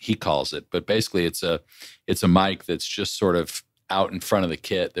what he calls it. But basically it's a mic that's just sort of out in front of the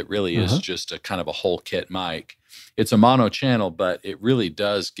kit that really is just a kind of a whole kit mic. It's a mono channel, but it really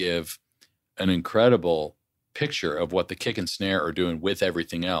does give an incredible picture of what the kick and snare are doing with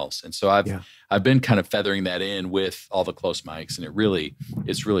everything else. And so I've been kind of feathering that in with all the close mics, and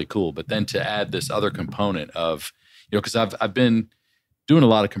it's really cool. But then to add this other component of, you know, because I've been doing a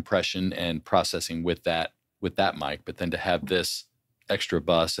lot of compression and processing with that mic, but then to have this extra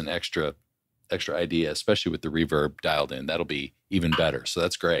bus and extra idea, especially with the reverb dialed in, that'll be even better. So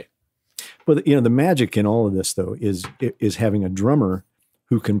that's great. But you know, the magic in all of this though is having a drummer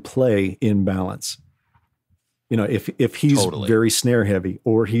who can play in balance. You know, if he's very snare heavy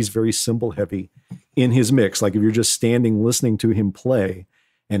or he's very cymbal heavy in his mix, like if you're just standing listening to him play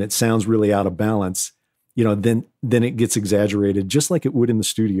and it sounds really out of balance, you know, then it gets exaggerated, just like it would in the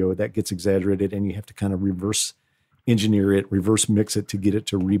studio. That gets exaggerated, and you have to kind of reverse engineer it, reverse mix it to get it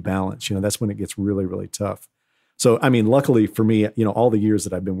to rebalance. You know, that's when it gets really, really tough. So, I mean, luckily for me, you know, all the years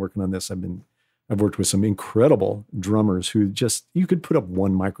that I've been working on this, I've worked with some incredible drummers who you could put up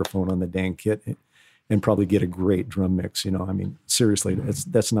one microphone on the dang kit and probably get a great drum mix. You know, I mean, seriously,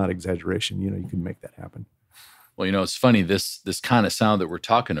 that's not exaggeration. You know, you can make that happen. Well, you know, it's funny, this kind of sound that we're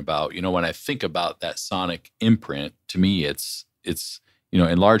talking about, you know, when I think about that sonic imprint, to me, it's, you know,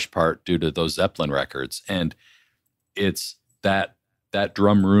 in large part due to those Zeppelin records. And it's that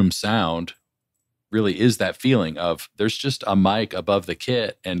drum room sound really is that feeling of there's just a mic above the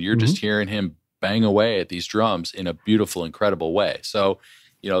kit and you're just hearing him bang away at these drums in a beautiful, incredible way. So,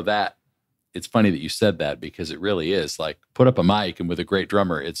 you know, it's funny that you said that, because it really is like, put up a mic and with a great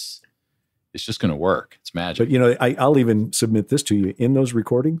drummer, it's just going to work. It's magic. But, you know, I'll even submit this to you. In those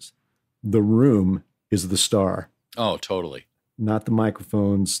recordings, the room is the star. Oh, totally. Not the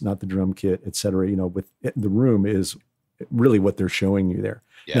microphones, not the drum kit, et cetera. You know, with the room is really what they're showing you there.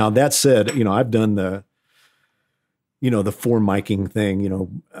 Yeah. Now, that said, you know, I've done the four miking thing, you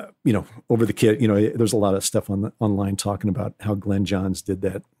know, over the kit. You know, there's a lot of stuff online talking about how Glenn Johns did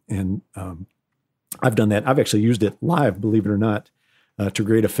that. And I've done that. I've actually used it live, believe it or not, to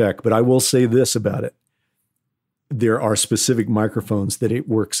great effect. But I will say this about it. There are specific microphones that it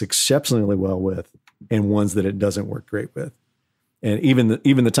works exceptionally well with and ones that it doesn't work great with. And even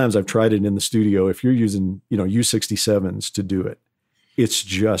the times I've tried it in the studio, if you're using, you know, U67s to do it, it's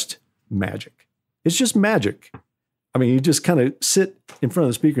just magic. It's just magic. I mean, you just kind of sit in front of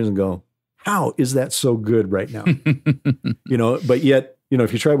the speakers and go, how is that so good right now? But yet,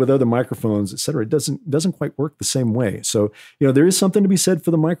 if you try it with other microphones, et cetera, it doesn't quite work the same way. So, there is something to be said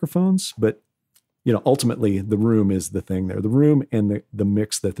for the microphones, but, ultimately the room is the thing there. The room and the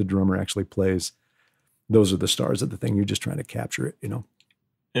mix that the drummer actually plays, those are the stars of the thing. You're just trying to capture it,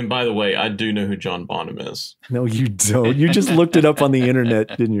 And by the way, I do know who John Bonham is. No, you don't. You just looked it up on the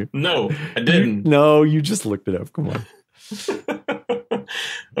internet, didn't you? No, I didn't. No, you just looked it up. Come on.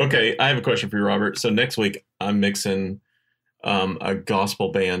 Okay, I have a question for you, Robert. So next week, I'm mixing a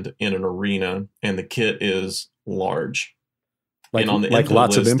gospel band in an arena, and the kit is large. Like, and on the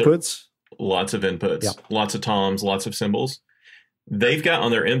lots of inputs? Lots of inputs, yeah. Lots of toms, lots of cymbals. They've got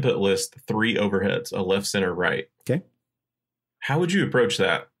on their input list 3 overheads, a left, center, right. Okay. How would you approach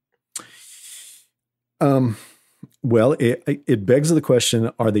that? Well, it begs the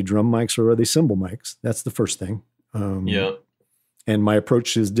question, are they drum mics or are they cymbal mics? That's the first thing. Yeah. And my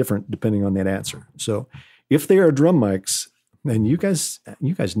approach is different depending on that answer. So if they are drum mics, and you guys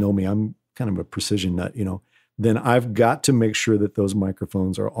know me, I'm kind of a precision nut, then I've got to make sure that those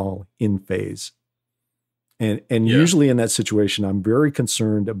microphones are all in phase. And usually in that situation, I'm very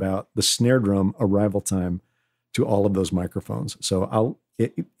concerned about the snare drum arrival time to all of those microphones. So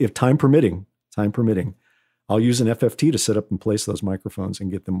if time permitting, I'll use an FFT to set up and place those microphones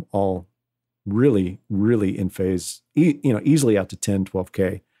and get them all really, really in phase, easily out to 10,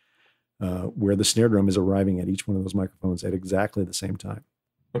 12K, where the snare drum is arriving at each one of those microphones at exactly the same time.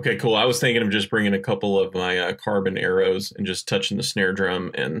 Okay, cool. I was thinking of just bringing a couple of my carbon arrows and just touching the snare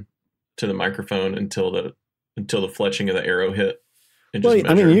drum and to the microphone until the fletching of the arrow hit. Well,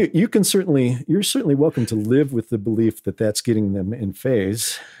 I mean, you're certainly welcome to live with the belief that that's getting them in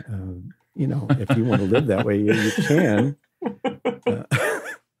phase. If you want to live that way, you can.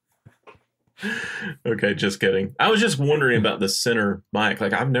 Okay, just kidding. I was just wondering about the center mic.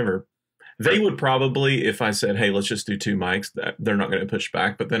 Like they would probably, if I said, hey, let's just do 2 mics, that they're not going to push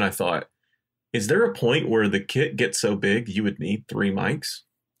back. But then I thought, is there a point where the kit gets so big you would need 3 mics?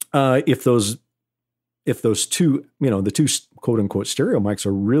 If those 2, the 2 quote unquote stereo mics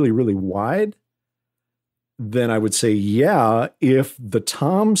are really, really wide, then I would say, yeah, if the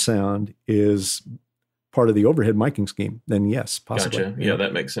tom sound is part of the overhead miking scheme, then yes, possibly. Gotcha. Yeah,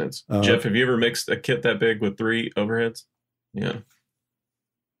 that makes sense. Jeff, have you ever mixed a kit that big with 3 overheads? Yeah.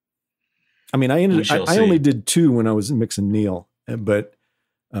 I mean, I only did 2 when I was mixing Neil, but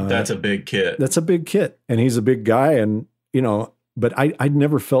that's a big kit. That's a big kit, and he's a big guy, and but I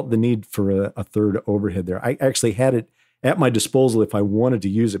never felt the need for a third overhead there. I actually had it at my disposal if I wanted to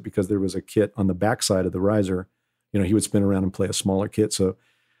use it, because there was a kit on the backside of the riser. He would spin around and play a smaller kit, so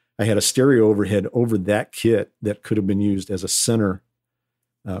I had a stereo overhead over that kit that could have been used as a center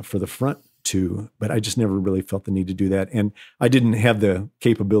for the front 2, but I just never really felt the need to do that. And I didn't have the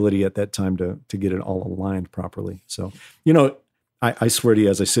capability at that time to get it all aligned properly. So, I swear to you,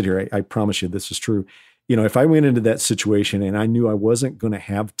 as I sit here, I promise you this is true. If I went into that situation and I knew I wasn't going to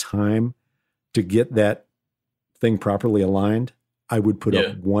have time to get that thing properly aligned, I would put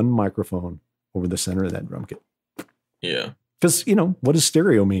up 1 microphone over the center of that drum kit. Yeah. Because, what does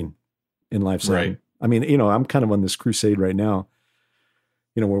stereo mean in live sound? Right. I mean, I'm kind of on this crusade right now,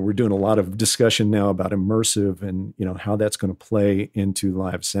 where we're doing a lot of discussion now about immersive and, how that's going to play into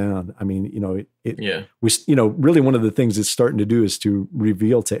live sound. I mean, really one of the things it's starting to do is to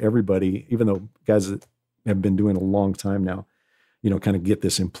reveal to everybody, even though guys that have been doing a long time now, kind of get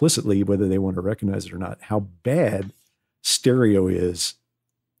this implicitly, whether they want to recognize it or not, how bad stereo is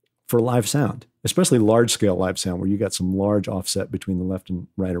for live sound, especially large scale live sound, where you got some large offset between the left and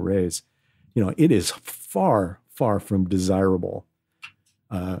right arrays. It is far, far from desirable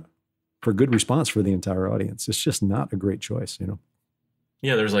for good response for the entire audience. It's just not a great choice,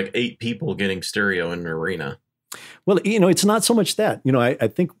 Yeah, there's like 8 people getting stereo in an arena. Well, it's not so much that. I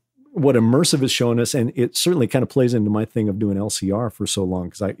think what immersive has shown us, and it certainly kind of plays into my thing of doing LCR for so long,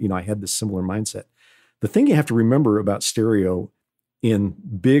 because I had this similar mindset. The thing you have to remember about stereo in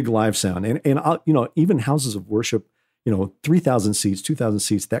big live sound, and even houses of worship, 3,000 seats, 2,000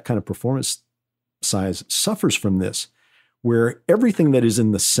 seats, that kind of performance size suffers from this, where everything that is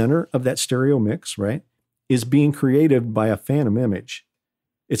in the center of that stereo mix, right, is being created by a phantom image.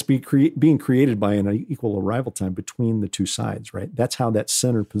 It's being created by an equal arrival time between the 2 sides, right? That's how that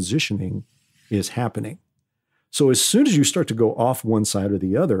center positioning is happening. So as soon as you start to go off one side or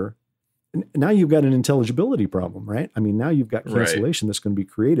the other, now you've got an intelligibility problem, right? I mean, now you've got cancellation that's going to be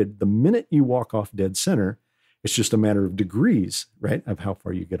created. The minute you walk off dead center, it's just a matter of degrees, right, of how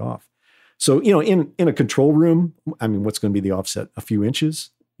far you get off. So, in a control room, I mean, what's going to be the offset? A few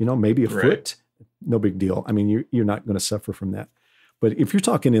inches, maybe a foot, no big deal. I mean, you're not going to suffer from that. But if you're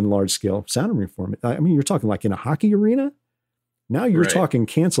talking in large scale sound reform, I mean, you're talking like in a hockey arena. Now you're talking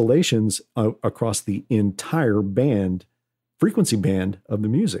cancellations across the entire frequency band of the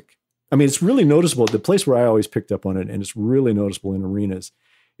music. I mean, it's really noticeable. The place where I always picked up on it, and it's really noticeable in arenas,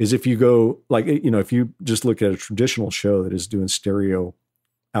 is if you go, like, if you just look at a traditional show that is doing stereo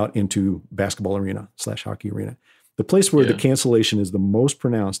out into basketball arena / hockey arena, the place where the cancellation is the most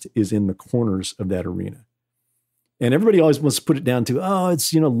pronounced is in the corners of that arena. And everybody always wants to put it down to, oh,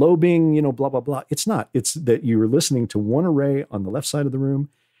 it's, lobing, blah, blah, blah. It's not. It's that you're listening to one array on the left side of the room.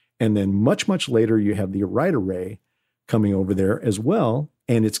 And then much, much later, you have the right array coming over there as well.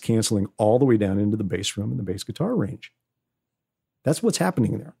 And it's canceling all the way down into the bass drum and the bass guitar range. That's what's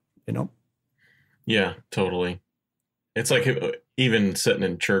happening there, Yeah, totally. It's like even sitting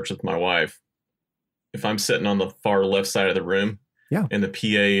in church with my wife, if I'm sitting on the far left side of the room and the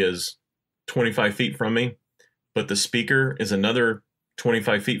PA is 25 feet from me, but the speaker is another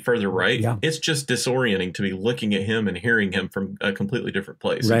 25 feet further right, it's just disorienting to be looking at him and hearing him from a completely different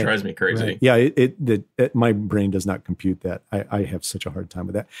place. It drives me crazy. Right. Yeah, my brain does not compute that. I have such a hard time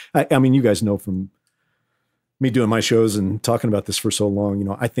with that. I mean, you guys know from me doing my shows and talking about this for so long,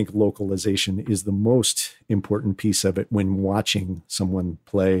 I think localization is the most important piece of it when watching someone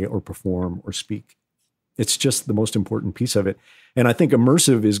play or perform or speak. It's just the most important piece of it. And I think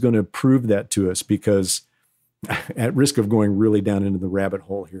immersive is going to prove that to us, because at risk of going really down into the rabbit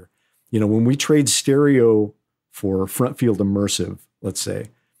hole here, when we trade stereo for front field immersive, let's say,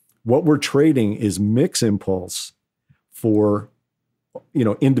 what we're trading is mix impulse for,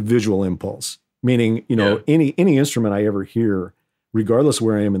 individual impulse. Meaning, any instrument I ever hear, regardless of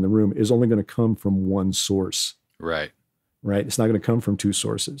where I am in the room, is only going to come from one source. Right. It's not going to come from two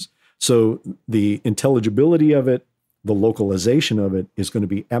sources. So the intelligibility of it, the localization of it is going to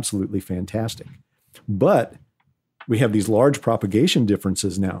be absolutely fantastic. But we have these large propagation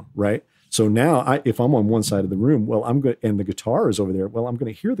differences now, right? So now if I'm on one side of the room, and the guitar is over there, I'm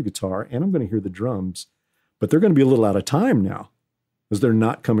going to hear the guitar and I'm going to hear the drums, but they're going to be a little out of time now, because they're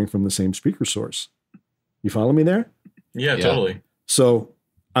not coming from the same speaker source. You follow me there? Yeah, totally. So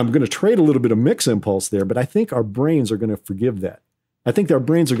I'm going to trade a little bit of mix impulse there, but I think our brains are going to forgive that. I think our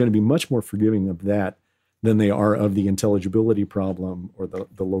brains are going to be much more forgiving of that than they are of the intelligibility problem or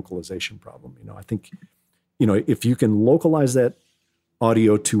the localization problem. I think, if you can localize that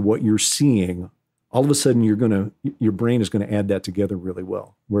audio to what you're seeing, all of a sudden your brain is going to add that together really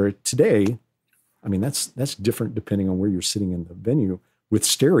well. Where today, I mean, that's different depending on where you're sitting in the venue with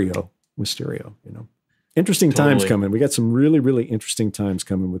stereo, Interesting times coming. We got some really, really interesting times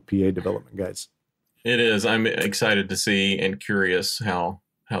coming with PA development, guys. It is. I'm excited to see and curious how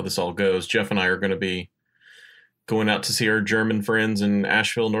this all goes. Jeff and I are going to be going out to see our German friends in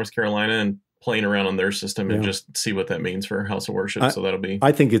Asheville, North Carolina, and playing around on their system and just see what that means for House of Worship. So that'll be.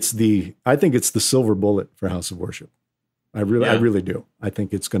 I think it's the silver bullet for House of Worship. I really do. I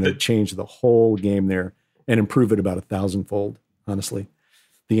think it's going to change the whole game there and improve it about 1,000-fold. Honestly,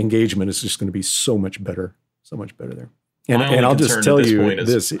 the engagement is just going to be so much better there. And I'll just tell you,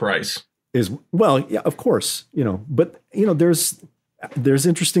 this price is, of course, but there's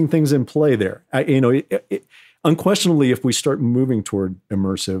interesting things in play there. Unquestionably, if we start moving toward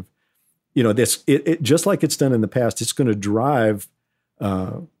immersive, it just like it's done in the past, it's going to drive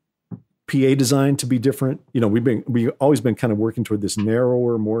PA design to be different. We've always been kind of working toward this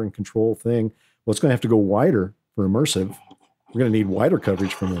narrower, more in control thing. Well, it's going to have to go wider for immersive. We're going to need wider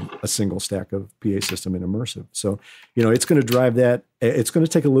coverage from a single stack of PA system in immersive. So, it's going to drive that. It's going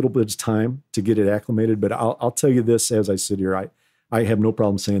to take a little bit of time to get it acclimated, but I'll tell you this as I sit here, I have no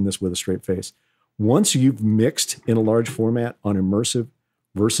problem saying this with a straight face. Once you've mixed in a large format on immersive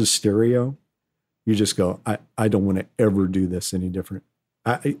versus stereo, you just go, I don't want to ever do this any different.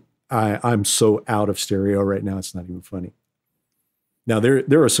 I'm so out of stereo right now, it's not even funny. Now,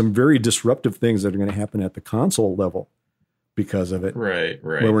 there are some very disruptive things that are going to happen at the console level because of it. Right.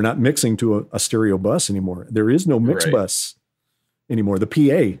 Where we're not mixing to a stereo bus anymore. There is no mix bus anymore. The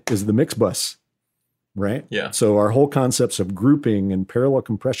PA is the mix bus, right? Yeah. So our whole concepts of grouping and parallel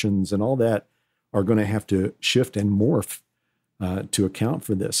compressions and all that are going to have to shift and morph to account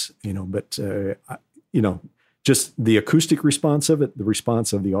for this, but just the acoustic response of it, the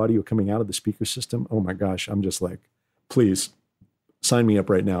response of the audio coming out of the speaker system. Oh my gosh. I'm just like, please sign me up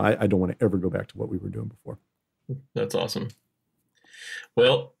right now. I don't want to ever go back to what we were doing before. That's awesome.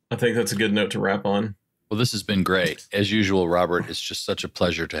 Well, I think that's a good note to wrap on. Well, this has been great. As usual, Robert, it's just such a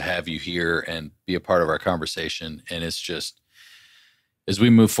pleasure to have you here and be a part of our conversation. And it's just, as we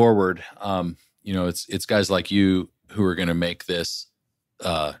move forward, it's guys like you who are going to make this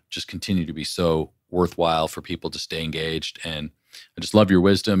just continue to be so worthwhile for people to stay engaged. And I just love your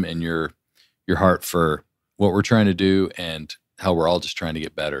wisdom and your heart for what we're trying to do and how we're all just trying to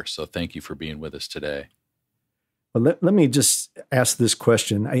get better. So thank you for being with us today. Well, let me just ask this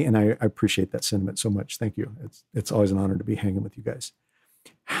question, and I appreciate that sentiment so much. Thank you. It's always an honor to be hanging with you guys.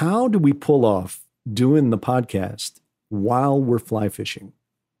 How do we pull off doing the podcast while we're fly fishing?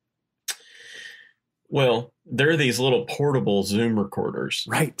 Well, there are these little portable Zoom recorders.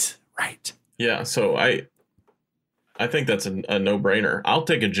 Right. Yeah, so I think that's a no-brainer. I'll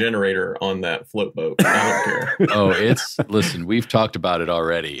take a generator on that float boat. I don't care. Listen, we've talked about it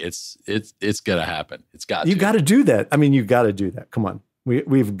already. It's gonna happen. It's got to. You got to do that. I mean, you got to do that. Come on.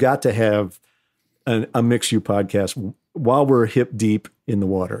 We've got to have a MxU podcast while we're hip deep in the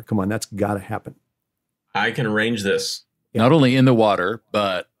water. Come on, that's got to happen. I can arrange this. Not only in the water,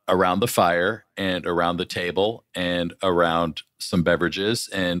 but around the fire and around the table and around some beverages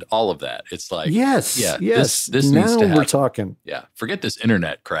and all of that. It's like, yes. This now needs to happen. We're talking. Yeah. Forget this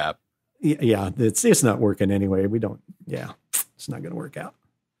internet crap. Yeah. It's not working anyway. It's not going to work out.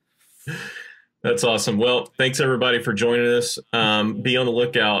 That's awesome. Well, thanks everybody for joining us. Be on the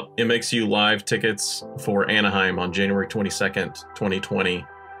lookout. MxU Live tickets for Anaheim on January 22nd, 2020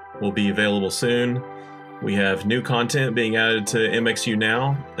 will be available soon. We have new content being added to MxU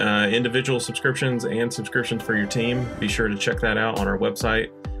Now, individual subscriptions and subscriptions for your team. Be sure to check that out on our website.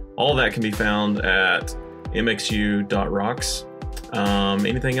 All that can be found at mxu.rocks.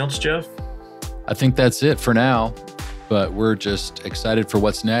 Anything else, Jeff? I think that's it for now, but we're just excited for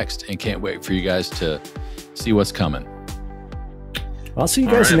what's next and can't wait for you guys to see what's coming. I'll see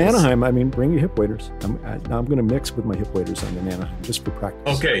you guys in Anaheim. I mean, bring your hip waders. I'm going to mix with my hip waders on in Anaheim just for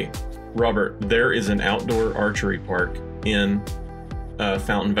practice. Okay. Robert, there is an outdoor archery park in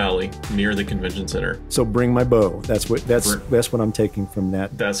Fountain Valley near the convention center. So bring my bow. That's what I'm taking from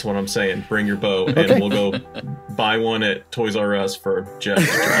that. That's what I'm saying. Bring your bow, Okay. and we'll go buy one at Toys R Us for Jeff to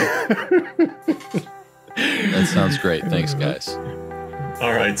try. That sounds great. Thanks, guys.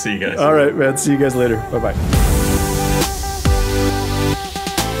 All right, see you guys. All right, man. See you guys later. Bye-bye.